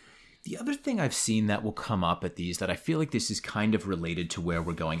venue. The other thing I've seen that will come up at these that I feel like this is kind of related to where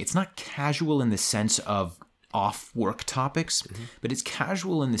we're going. It's not casual in the sense of off work topics, but it's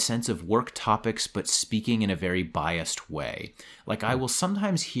casual in the sense of work topics, but speaking in a very biased way. Like I will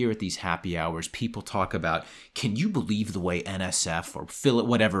sometimes hear at these happy hours, people talk about, can you believe the way NSF or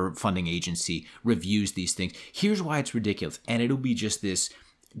whatever funding agency reviews these things? Here's why it's ridiculous. And it'll be just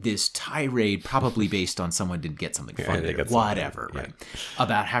this tirade, probably based on someone didn't get something funded or whatever, right?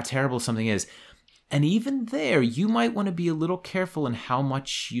 About how terrible something is. And even there, you might want to be a little careful in how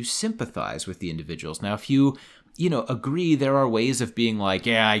much you sympathize with the individuals. Now, if you agree, there are ways of being like,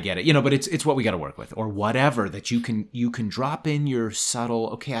 yeah, I get it, but it's what we got to work with, or whatever, that you can drop in your subtle,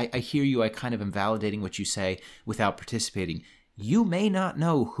 okay, I hear you, I kind of am validating what you say without participating. You may not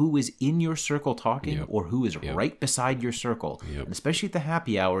know who is in your circle talking or who is right beside your circle. And especially at the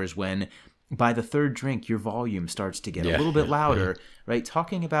happy hours when by the third drink, your volume starts to get a little bit louder, right?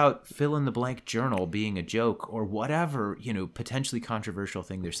 Talking about fill in the blank journal being a joke or whatever, potentially controversial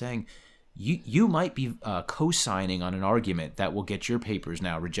thing they're saying, you might be co-signing on an argument that will get your papers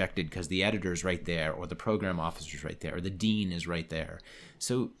now rejected because the editor's right there or the program officer's right there or the dean is right there.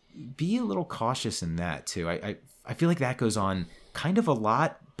 So be a little cautious in that too. I feel like that goes on kind of a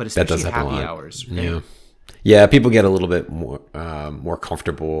lot, but especially happy hours. Right? Yeah. People get a little bit more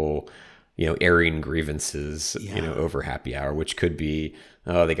comfortable, airing grievances, over happy hour, which could be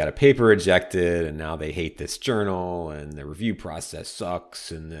oh, they got a paper rejected and now they hate this journal and the review process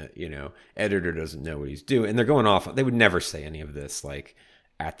sucks and the, editor doesn't know what he's doing. And they're going off. They would never say any of this like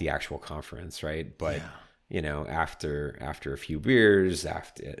at the actual conference, right? But after a few beers,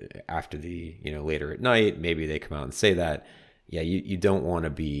 after the, later at night, maybe they come out and say that. Yeah, you don't want to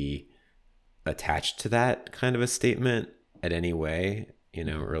be attached to that kind of a statement at any way,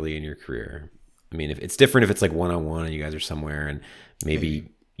 early in your career. I mean, if it's different if it's like one-on-one and you guys are somewhere and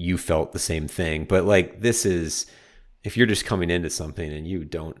maybe you felt the same thing, but like this is, if you're just coming into something and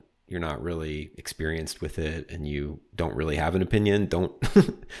you're not really experienced with it and you don't really have an opinion,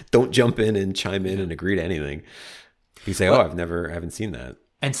 don't jump in and chime in and agree to anything. You say, I haven't seen that.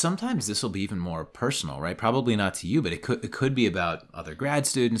 And sometimes this will be even more personal, right? Probably not to you, but it could be about other grad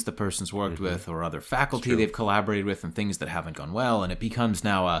students the person's worked with or other faculty they've collaborated with and things that haven't gone well. And it becomes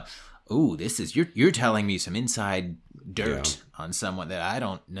now this is, you're telling me some inside dirt on someone that I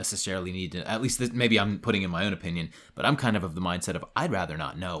don't necessarily need to, at least maybe I'm putting in my own opinion, but I'm kind of the mindset of I'd rather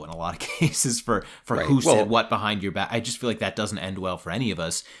not know in a lot of cases for who said what behind your back. I just feel like that doesn't end well for any of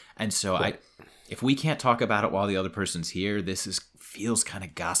us. And so if we can't talk about it while the other person's here, feels kind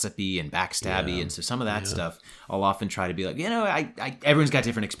of gossipy and backstabby, and so some of that stuff I'll often try to be like, everyone's got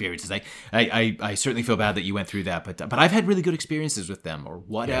different experiences. I certainly feel bad that you went through that, but I've had really good experiences with them or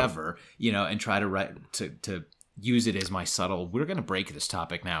whatever, and try to use it as my subtle. We're going to break this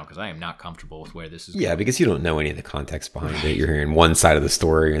topic now because I am not comfortable with where this is going. Because you don't know any of the context behind it. You're hearing one side of the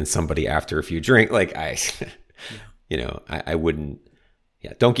story and somebody after a few drinks. Like I wouldn't.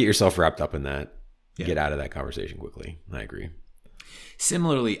 Yeah, don't get yourself wrapped up in that. Get out of that conversation quickly. I agree.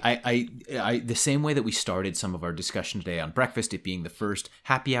 Similarly, I the same way that we started some of our discussion today on breakfast, it being the first,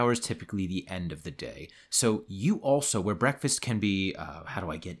 happy hour is typically the end of the day. So you also, where breakfast can be, how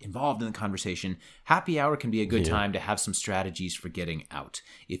do I get involved in the conversation? Happy hour can be a good time to have some strategies for getting out.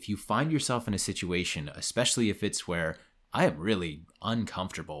 If you find yourself in a situation, especially if it's where I am really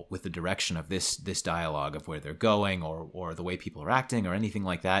uncomfortable with the direction of this dialogue of where they're going or the way people are acting or anything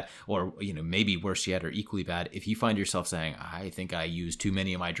like that, or maybe worse yet or equally bad, if you find yourself saying, I think I used too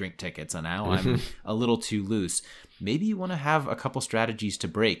many of my drink tickets and now I'm a little too loose, maybe you want to have a couple strategies to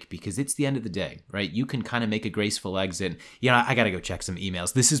break because it's the end of the day, right? You can kind of make a graceful exit. I got to go check some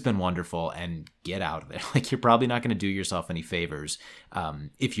emails. This has been wonderful, and get out of there. Like, you're probably not going to do yourself any favors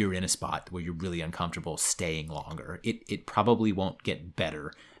if you're in a spot where you're really uncomfortable staying longer. It probably won't get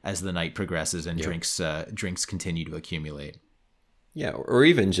better as the night progresses and drinks continue to accumulate. Yeah, or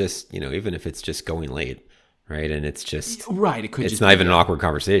even just, even if it's just going late, right? And it's just right. It's not even an awkward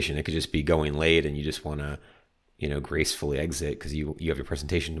conversation. It could just be going late, and you just want to, gracefully exit because you have your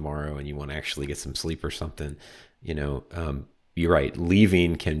presentation tomorrow and you want to actually get some sleep or something. You're right.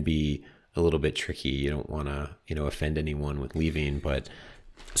 Leaving can be a little bit tricky. You don't want to, offend anyone with leaving, but.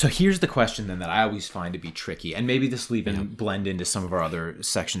 So here's the question then that I always find to be tricky, and maybe this will even blend into some of our other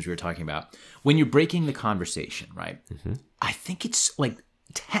sections we were talking about. When you're breaking the conversation, right? Mm-hmm. I think it's like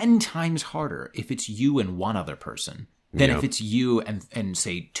 10 times harder if it's you and one other person than if it's you and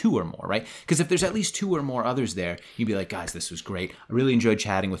say two or more, right? Because if there's at least two or more others there, you'd be like, guys, this was great. I really enjoyed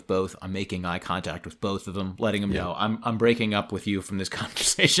chatting with both. I'm making eye contact with both of them, letting them know I'm breaking up with you from this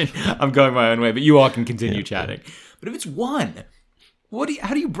conversation. I'm going my own way, but you all can continue chatting. But if it's one,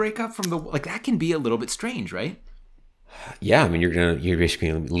 how do you break up from that can be a little bit strange, right? Yeah, I mean, you're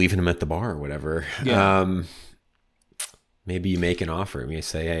basically leaving them at the bar or whatever. Yeah. Maybe you make an offer. You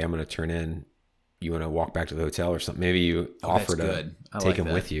say, hey, I'm going to turn in. You want to walk back to the hotel or something? Maybe you offer to take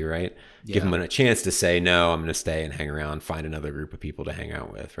him with you, right? Yeah. Give him a chance to say, no, I'm going to stay and hang around, find another group of people to hang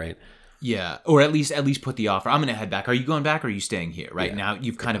out with, right? Yeah, or at least put the offer. I'm going to head back. Are you going back or are you staying here? Right now,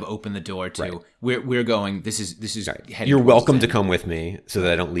 you've kind of opened the door to we're going. This is right. You're welcome to come with me so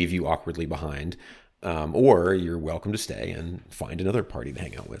that I don't leave you awkwardly behind, or you're welcome to stay and find another party to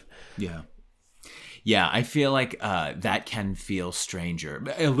hang out with. Yeah. Yeah, I feel like that can feel stranger,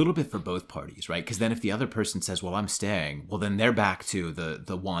 a little bit for both parties, right? Because then if the other person says, well, I'm staying, well, then they're back to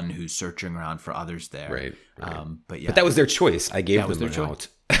the one who's searching around for others there. Right. But that was their choice. I gave them an out.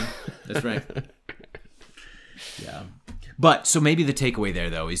 That's right. Yeah. But so maybe the takeaway there,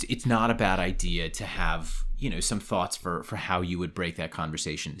 though, is it's not a bad idea to have, some thoughts for how you would break that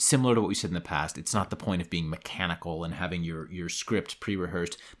conversation. Similar to what we said in the past, it's not the point of being mechanical and having your script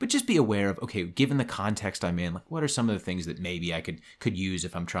pre-rehearsed, but just be aware of, okay, given the context I'm in, what are some of the things that maybe I could use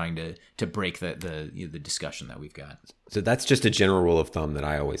if I'm trying to break the discussion that we've got. So that's just a general rule of thumb that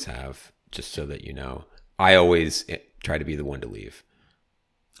I always have, just so that you know. I always try to be the one to leave.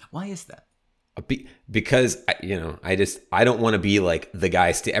 Why is that? Because I don't want to be like the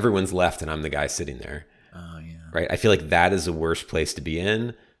guy. Everyone's left, and I'm the guy sitting there. Oh yeah. right? I feel like that is a worse place to be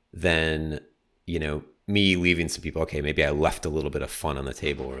in than, me leaving some people. Okay, maybe I left a little bit of fun on the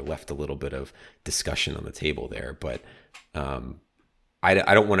table or left a little bit of discussion on the table there, but I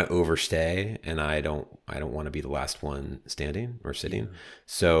don't want to overstay, and I don't want to be the last one standing or sitting. Yeah.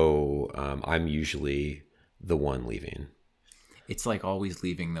 So I'm usually the one leaving. It's like always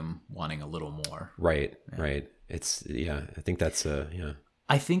leaving them wanting a little more. Right, right. It's I think that's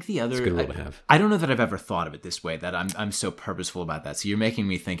I think the other, it's a good rule to have. I don't know that I've ever thought of it this way, that I'm so purposeful about that. So you're making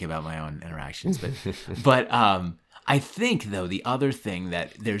me think about my own interactions. But I think, though, the other thing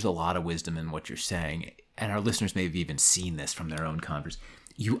that there's a lot of wisdom in what you're saying, and our listeners may have even seen this from their own converse,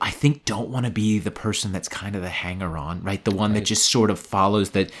 you, I think, don't want to be the person that's kind of the hanger-on, right? The one that just sort of follows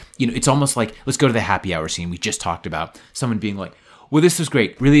that, it's almost like, let's go to the happy hour scene we just talked about. Someone being like, well, this was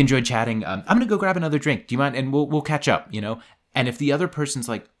great. Really enjoyed chatting. I'm going to go grab another drink. Do you mind? And we'll catch up, And if the other person's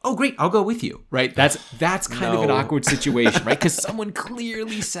like, oh, great, I'll go with you, right? That's kind of an awkward situation, right? Because someone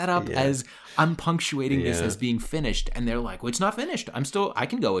clearly set up as, I'm punctuating this as being finished. And they're like, well, it's not finished. I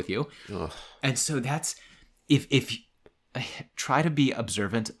can go with you. Ugh. And so that's, if try to be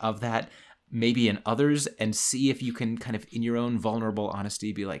observant of that, maybe in others, and see if you can kind of, in your own vulnerable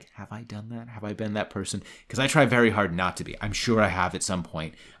honesty, be like, have I done that? Have I been that person? Because I try very hard not to be. I'm sure I have at some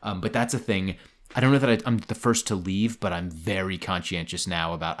point. But that's a thing. I don't know that I'm the first to leave, but I'm very conscientious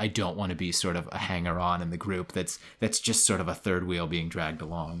now about, I don't want to be sort of a hanger-on in the group that's just sort of a third wheel being dragged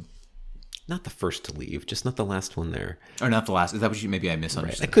along. Not the first to leave, just not the last one there. Or not the last. Is that what maybe I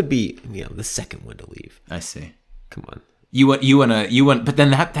misunderstood? Right. It could be, the second one to leave. I see. Come on. You want, but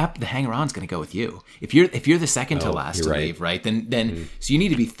then that the hanger-on's going to go with you. If you're the second to last to leave, right? Then so you need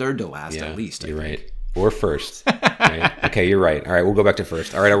to be third to last at least. You're right. Or first. Right? Okay, you're right. All right, we'll go back to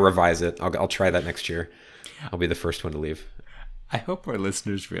first. All right, I'll revise it. I'll try that next year. I'll be the first one to leave. I hope our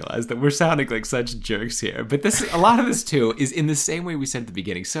listeners realize that we're sounding like such jerks here. But a lot of this too is in the same way we said at the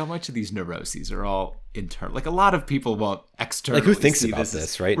beginning. So much of these neuroses are all internal. Like a lot of people won't externally. Like who thinks about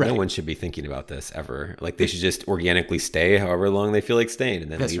this, right? No one should be thinking about this ever. Like they should just organically stay however long they feel like staying,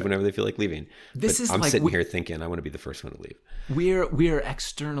 and then leave whenever they feel like leaving. I'm sitting here thinking I want to be the first one to leave. We're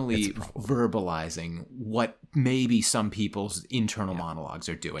externally verbalizing what maybe some people's internal monologues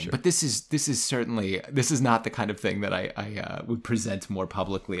are doing. Sure. But this is certainly not the kind of thing that I would present more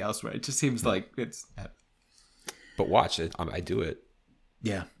publicly elsewhere. It just seems like it's. But watch it. I do it.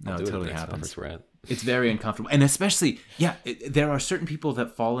 Yeah, no, it totally happens. We're at. It's very uncomfortable, and especially, there are certain people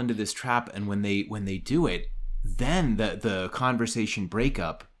that fall into this trap, and when they do it, then the conversation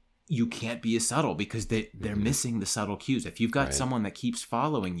breakup, you can't be as subtle because they're missing the subtle cues. If you've got someone that keeps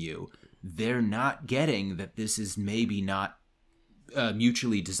following you, they're not getting that this is maybe not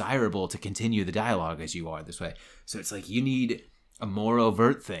mutually desirable to continue the dialogue as you are this way. So it's like you need a more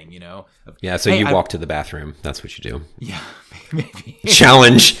overt thing, Yeah, so you walk to the bathroom. That's what you do. Yeah, maybe.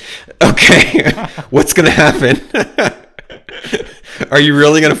 Challenge. Okay, what's going to happen? Are you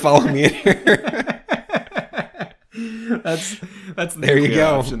really going to follow me in here? That's the there you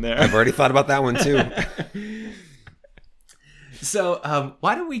go. Option there. I've already thought about that one too. So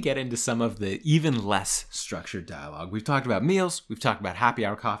why don't we get into some of the even less structured dialogue? We've talked about meals. We've talked about happy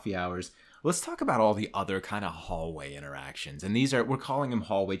hour, coffee hours. Let's talk about all the other kind of hallway interactions. And we're calling them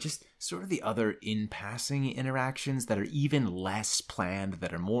hallway, just sort of the other in-passing interactions that are even less planned,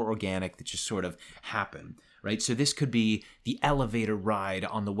 that are more organic, that just sort of happen, right? So this could be the elevator ride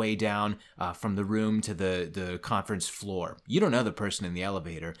on the way down from the room to the conference floor. You don't know the person in the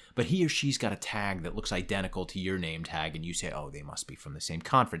elevator, but he or she's got a tag that looks identical to your name tag, and you say, oh, they must be from the same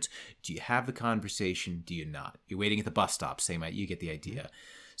conference. Do you have the conversation? Do you not? You're waiting at the bus stop. You get the idea.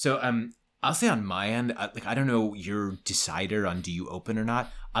 So I'll say on my end, I don't know your decider on do you open or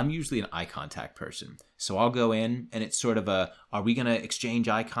not. I'm usually an eye contact person. So I'll go in and it's sort of are we going to exchange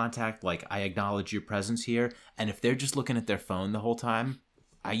eye contact? Like I acknowledge your presence here. And if they're just looking at their phone the whole time,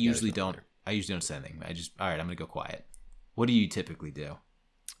 I usually don't say anything. All right, I'm going to go quiet. What do you typically do?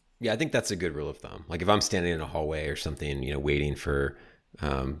 Yeah, I think that's a good rule of thumb. Like if I'm standing in a hallway or something, waiting for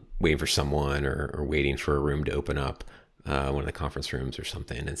someone or waiting for a room to open up, one of the conference rooms or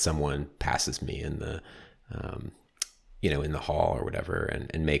something, and someone passes me in the, in the hall or whatever,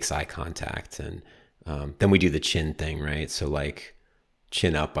 and makes eye contact, and then we do the chin thing, right? So like,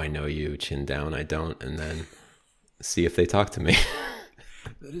 chin up, I know you; chin down, I don't, and then see if they talk to me.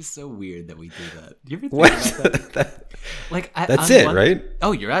 That is so weird that we do that. Do you ever think about that? That's it, right?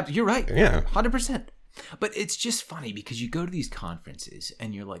 Oh, you're right. Yeah, 100%. But it's just funny because you go to these conferences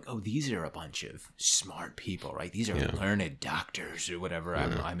and you're like, oh, these are a bunch of smart people, right? These are learned doctors or whatever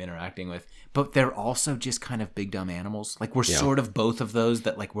I'm interacting with. But they're also just kind of big dumb animals. Like we're sort of both of those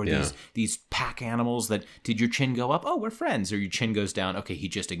that like we're these pack animals that did your chin go up? Oh, we're friends. Or your chin goes down. Okay, he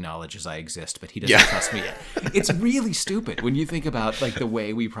just acknowledges I exist, but he doesn't trust me yet. It's really stupid when you think about like the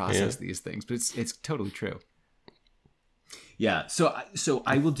way we process these things. But it's totally true. Yeah, so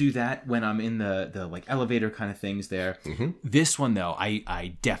I will do that when I'm in the like elevator kind of things there. This one though,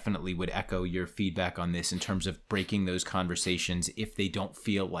 I definitely would echo your feedback on this in terms of breaking those conversations if they don't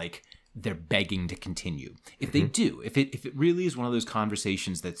feel like they're begging to continue. If they do, if it really is one of those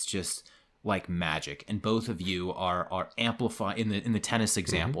conversations that's just like magic, and both of you are amplifying in the tennis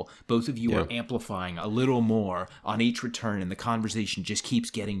example, both of you are amplifying a little more on each return, and the conversation just keeps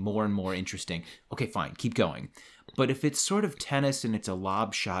getting more and more interesting. Okay, fine, keep going. But if it's sort of tennis and it's a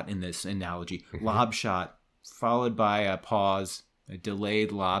lob shot in this analogy, lob shot followed by a pause, a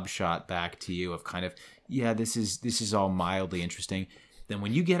delayed lob shot back to you of kind of, this is all mildly interesting. Then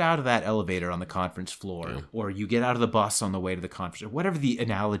when you get out of that elevator on the conference floor, or you get out of the bus on the way to the conference, or whatever the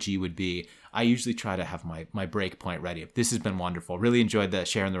analogy would be, I usually try to have my break point ready. This has been wonderful. Really enjoyed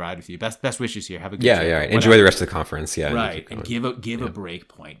sharing the ride with you. Best wishes here. Have a good day. Yeah. Enjoy the rest of the conference. Yeah. Right. And give a break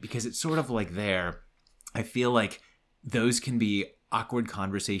point, because it's sort of like there. I feel like those can be awkward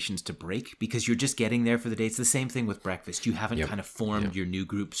conversations to break because you're just getting there for the day. It's the same thing with breakfast. You haven't kind of formed your new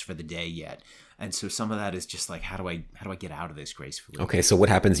groups for the day yet. And so some of that is just like, how do I get out of this gracefully? Okay. So what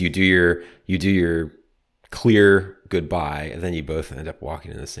happens? You do your clear goodbye, and then you both end up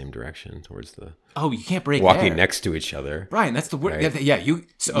walking in the same direction towards the. Oh, you can't break walking there. Next to each other. Brian, that's the word. Right? Yeah. You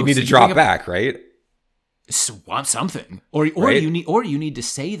need to drop back, right? Want something, or right? you need to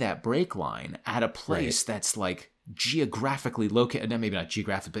say that break line at a place that's like geographically located, maybe not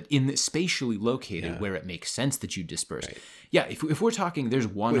geographic, but spatially located where it makes sense that you disperse. Right. Yeah, if we're talking, there's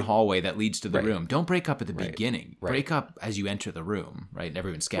one hallway that leads to the room. Don't break up at the beginning. Right. Break up as you enter the room, right? And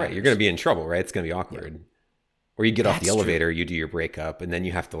everyone scatters. Right, you're going to be in trouble, right? It's going to be awkward. Yeah. Or you get off the elevator, you do your breakup, and then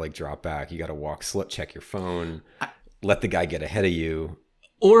you have to like drop back. You got to walk, check your phone, let the guy get ahead of you.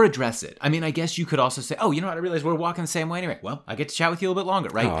 Or address it. I mean, I guess you could also say, oh, you know what? I realize we're walking the same way anyway. Well, I get to chat with you a little bit longer,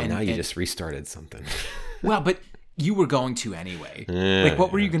 right? Oh, now you just restarted something. Well, but you were going to anyway. Like,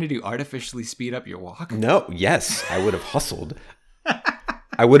 what were you going to do? Artificially speed up your walk? No. Yes. I would have hustled.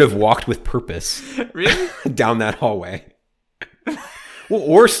 I would have walked with purpose. Really? Down that hallway. Well,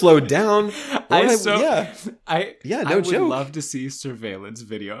 or slowed down. I would love to see surveillance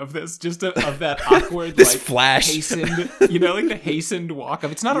video of this, just of that awkward this like flash, hastened, like the hastened walk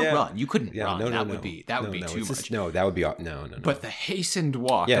of. It's not a run. You couldn't run. That would be too much. Just, that would be no. But the hastened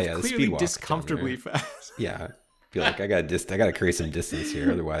walk, of clearly discomfortably fast. Yeah, I feel like I got to create some distance here,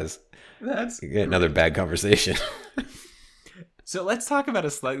 otherwise that's get another bad conversation. So let's talk about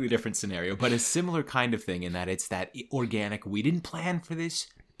a slightly different scenario, but a similar kind of thing in that it's that organic, we didn't plan for this,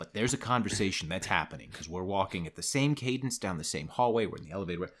 but there's a conversation that's happening because we're walking at the same cadence down the same hallway, we're in the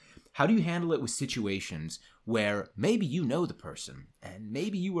elevator. How do you handle it with situations where maybe you know the person and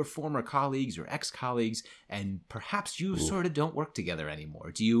maybe you were former colleagues or ex-colleagues and perhaps you sort of don't work together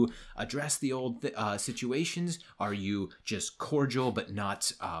anymore? Do you address the old situations? Are you just cordial but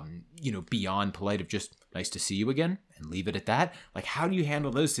not, beyond polite of just nice to see you again and leave it at that? Like, how do you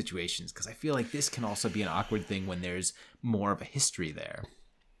handle those situations? Because I feel like this can also be an awkward thing when there's more of a history there.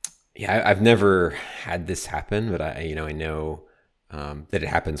 Yeah, I've never had this happen, but I know that it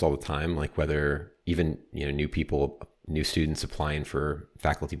happens all the time. Like whether even new students applying for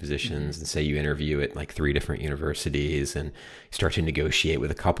faculty positions, and say you interview at like 3 different universities and start to negotiate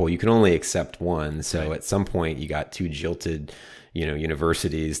with a couple, you can only accept one. So at some point, you got 2 jilted,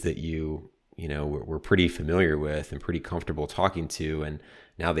 universities that we're pretty familiar with and pretty comfortable talking to, and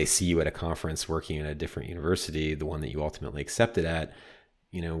now they see you at a conference working at a different university, the one that you ultimately accepted at.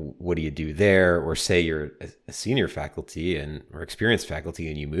 What do you do there? Or say you're a senior faculty or experienced faculty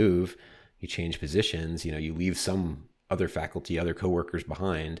and you change positions, you leave some other faculty, other coworkers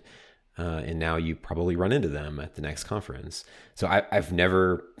behind, and now you probably run into them at the next conference. So I've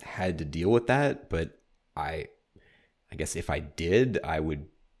never had to deal with that, but I guess if I did, I would,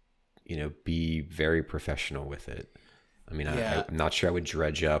 be very professional with it. I mean, I'm not sure I would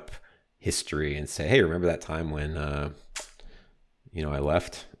dredge up history and say, hey, remember that time when, I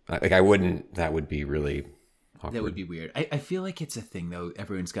left? I wouldn't. That would be really awkward. That would be weird. I feel like it's a thing though.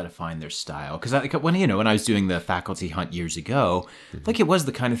 Everyone's got to find their style. Because when I was doing the faculty hunt years ago, like it was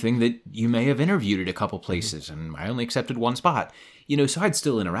the kind of thing that you may have interviewed at a couple places, and I only accepted one spot. So I'd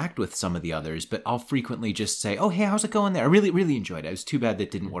still interact with some of the others, but I'll frequently just say, "Oh, hey, how's it going there? I really, really enjoyed it. It was too bad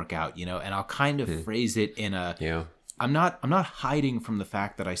that didn't work out." And I'll kind of phrase it in a. Yeah. I'm not hiding from the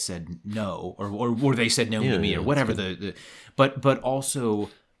fact that I said no, or they said no to me, or whatever but also.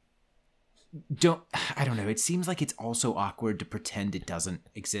 I don't know. It seems like it's also awkward to pretend it doesn't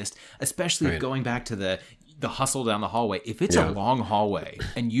exist, especially if going back to the hustle down the hallway. If it's a long hallway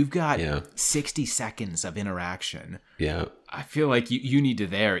and you've got 60 seconds of interaction, I feel like you need to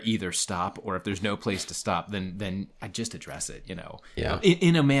there either stop, or if there's no place to stop, then I just address it,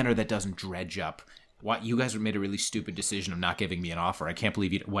 in a manner that doesn't dredge up. What, you guys made a really stupid decision of not giving me an offer. I can't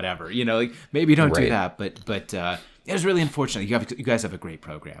believe you. Whatever, maybe don't do that. But it was really unfortunate. You guys have a great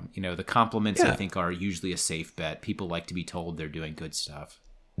program. The compliments I think are usually a safe bet. People like to be told they're doing good stuff.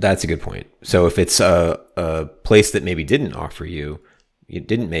 That's a good point. So if it's a place that maybe didn't offer you, it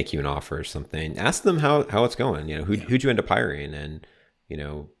didn't make you an offer or something, ask them how it's going. Who'd you end up hiring, and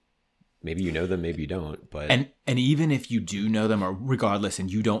maybe you know them, maybe you don't. But and even if you do know them, or regardless, and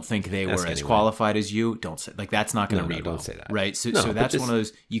you don't think they were as qualified as you, don't say that's not going to read well. Don't say that, right? So that's one of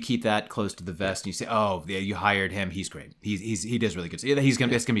those. You keep that close to the vest, and you say, "Oh, yeah, you hired him. He's great. He does really good. So that's going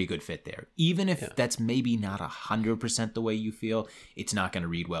to be a good fit there." Even if that's maybe not 100% the way you feel, it's not going to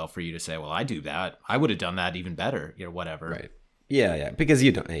read well for you to say, "Well, I do that. I would have done that even better." Whatever. Right. Yeah. Because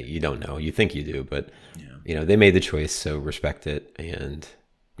you don't know. You think you do, but they made the choice, so respect it and.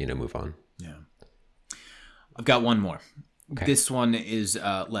 Move on. Yeah. I've got one more. Okay. This one is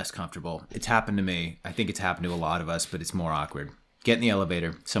less comfortable. It's happened to me. I think it's happened to a lot of us, but it's more awkward. Get in the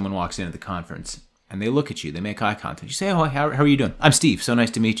elevator. Someone walks in at the conference, and they look at you. They make eye contact. You say, "Oh, how are you doing? I'm Steve. So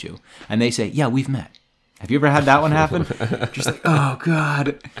nice to meet you." And they say, "Yeah, we've met." Have you ever had that one happen? Just like, oh,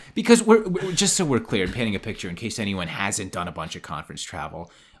 God. Because we're just so we're clear and painting a picture in case anyone hasn't done a bunch of conference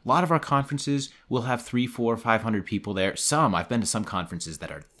travel. A lot of our conferences will have 300, 400, 500 people there. I've been to some conferences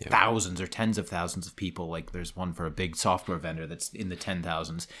that are thousands or tens of thousands of people. Like there's one for a big software vendor that's in the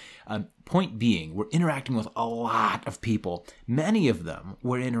 10,000s. Point being, we're interacting with a lot of people. Many of them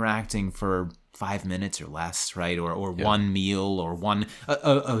we're interacting for 5 minutes or less, right? Or one meal or one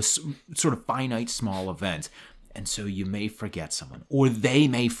a sort of finite small event. And so you may forget someone, or they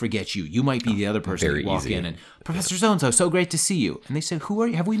may forget you. You might be the other person who walk in and, "Professor so-and-so, so great to see you." And they say, "Who are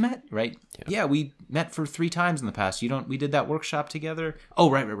you? Have we met?" Right? Yeah, we met for 3 times in the past. We did that workshop together. Oh,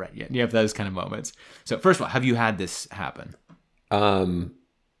 right. Yeah, you have those kind of moments. So first of all, have you had this happen?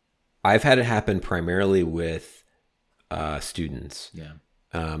 I've had it happen primarily with students.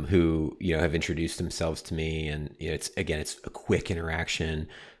 Who have introduced themselves to me, and it's a quick interaction.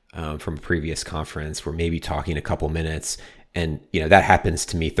 From a previous conference, we're maybe talking a couple minutes, and that happens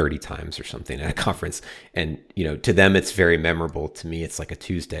to me 30 times or something at a conference, and to them it's very memorable. To me, it's like a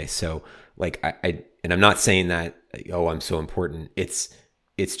Tuesday. So like and I'm not saying that I'm so important. It's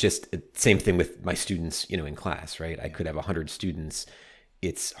just same thing with my students, in class, right? I could have 100 students.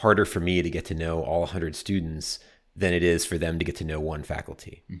 It's harder for me to get to know all 100 students than it is for them to get to know one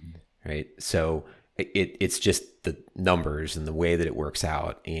faculty, right? So. It's just the numbers and the way that it works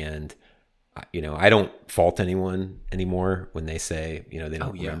out. And, I don't fault anyone anymore when they say, they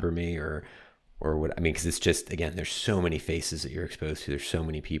don't remember me or what. I mean, because it's just, again, there's so many faces that you're exposed to. There's so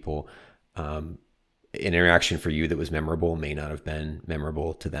many people. An interaction for you that was memorable may not have been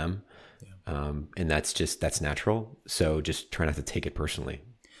memorable to them. And that's natural. So just try not to take it personally.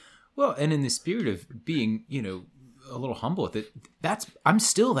 Well, and in the spirit of being, a little humble with it, I'm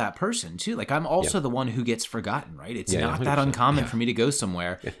still that person too. Like I'm also the one who gets forgotten, right? It's not 100%. That uncommon for me to go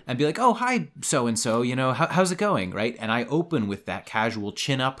somewhere and be like, "Oh, hi, so-and-so, how's it going?" Right? And I open with that casual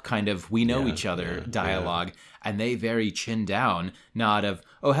chin up kind of, we know each other dialogue. And they very chin down nod of,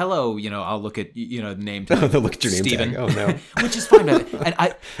 "Oh, hello," I'll look at, the name tag. They'll look at your name Steven. tag. Oh, no. Which is fine. And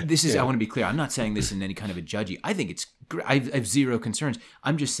I want to be clear. I'm not saying this in any kind of a judgy. I think it's great. I have zero concerns.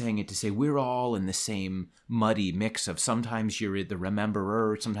 I'm just saying it to say we're all in the same muddy mix of sometimes you're the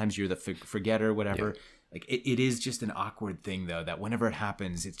rememberer, sometimes you're the forgetter, whatever. Yeah. Like it is just an awkward thing though, that whenever it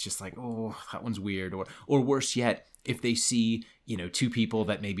happens, it's just like, "Oh, that one's weird." Or worse yet, if they see, 2 people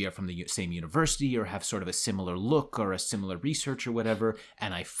that maybe are from the same university or have sort of a similar look or a similar research or whatever,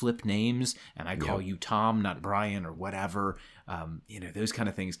 and I flip names and I call you Tom, not Brian or whatever, those kind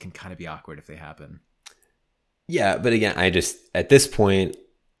of things can kind of be awkward if they happen. Yeah, but again, at this point,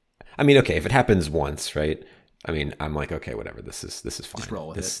 I mean, okay, if it happens once, right? I mean, I'm like, okay, whatever, this is fine. Just roll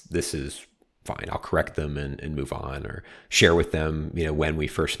with it. This is fine, I'll correct them and move on, or share with them, when we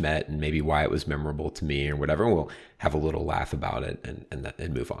first met and maybe why it was memorable to me or whatever. And we'll have a little laugh about it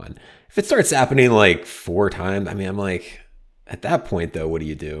and move on. If it starts happening like 4 times, I mean, I'm like, at that point though, what do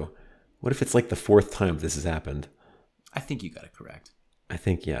you do? What if it's like the 4th time this has happened? I think you got to correct. I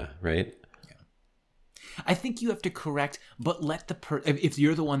think, yeah, right? Yeah. I think you have to correct, but let if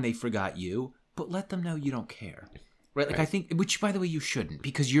you're the one they forgot you, but let them know you don't care. Right, like right. I think, which by the way you shouldn't,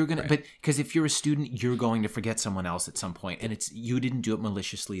 because you're gonna, right. because if you're a student, you're going to forget someone else at some point, and you didn't do it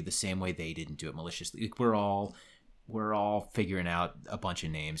maliciously the same way they didn't do it maliciously. Like we're all figuring out a bunch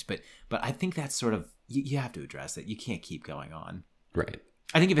of names, but I think that's sort of you have to address it. You can't keep going on. Right.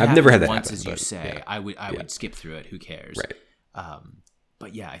 I think if it I've happens never had that once, happen, as you say, yeah. I would skip through it. Who cares? Right.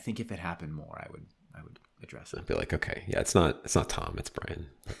 But yeah, I think if it happened more, I would address it. I'd be like, okay, yeah, it's not Tom, it's Brian.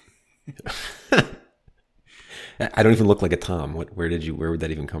 I don't even look like a Tom. Where would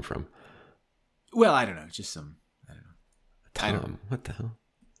that even come from? Well, I don't know. Just I don't know. Tom. What the hell?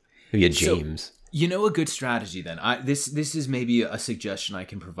 Maybe a James. So, a good strategy then. This is maybe a suggestion I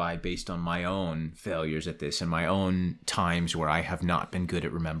can provide based on my own failures at this and my own times where I have not been good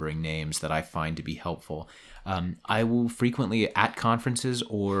at remembering names that I find to be helpful. I will frequently at conferences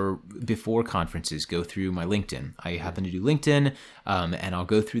or before conferences go through my LinkedIn. I happen to do LinkedIn, and I'll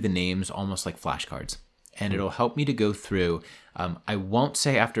go through the names almost like flashcards. And it'll help me to go through. I won't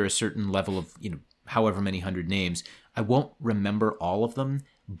say after a certain level of, however many 100 names, I won't remember all of them,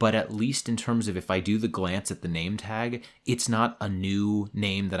 but at least in terms of if I do the glance at the name tag, it's not a new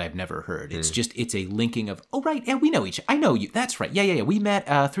name that I've never heard. It's just, it's a linking of, oh, right, yeah, we know I know you. That's right. Yeah. We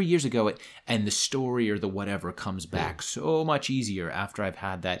met 3 years ago, and the story or the whatever comes back so much easier after I've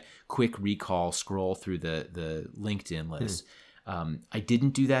had that quick recall scroll through the LinkedIn list. I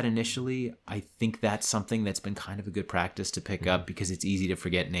didn't do that initially. I think that's something that's been kind of a good practice to pick up because it's easy to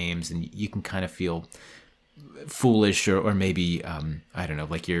forget names and you can kind of feel foolish or maybe, I don't know,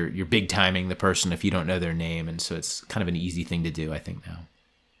 like you're big timing the person if you don't know their name. And so it's kind of an easy thing to do, I think now.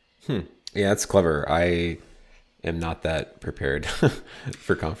 Yeah, that's clever. I am not that prepared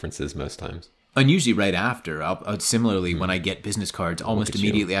for conferences most times. And usually right after, I'll similarly, when I get business cards, almost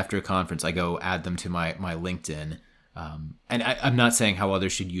immediately after a conference, I go add them to my LinkedIn. And I'm not saying how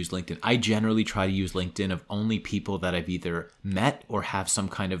others should use LinkedIn. I generally try to use LinkedIn of only people that I've either met or have some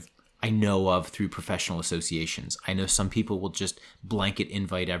kind of, I know of through professional associations. I know some people will just blanket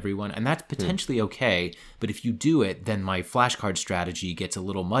invite everyone, and that's potentially okay. But if you do it, then my flashcard strategy gets a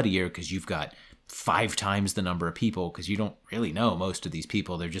little muddier because you've got 5 times the number of people because you don't really know most of these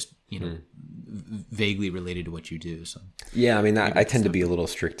people. They're just, vaguely related to what you do. So yeah, I mean, I tend to be a little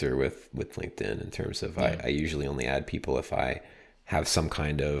stricter with LinkedIn in terms of I usually only add people if I have some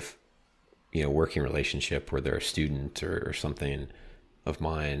kind of, working relationship where they're a student or something of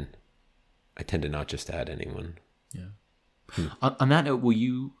mine. I tend to not just add anyone. Yeah. On that note, will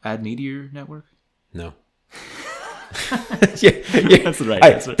you add me to your network? No. yeah. That's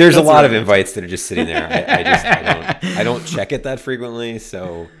right. There's a lot of invites that are just sitting there. I don't check it that frequently,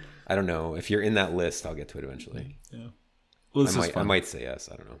 so I don't know. If you're in that list, I'll get to it eventually. Yeah. Well, I might say yes.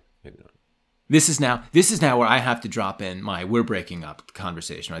 I don't know. Maybe not. This is now where I have to drop in we're breaking up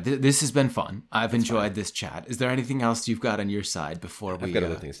conversation, right? This has been fun. I've enjoyed this chat. Is there anything else you've got on your side before we... I've got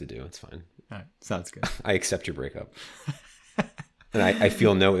other things to do. It's fine. All right. Sounds good. I accept your breakup. And I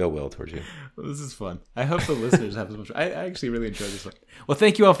feel no ill will towards you. Well, this is fun. I hope the listeners have as much. I actually really enjoyed this one. Well,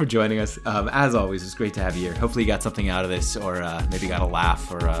 thank you all for joining us. As always, it's great to have you here. Hopefully you got something out of this or maybe got a laugh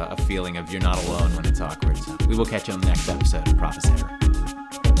or a feeling of you're not alone when it's awkward. So we will catch you on the next episode of Professor.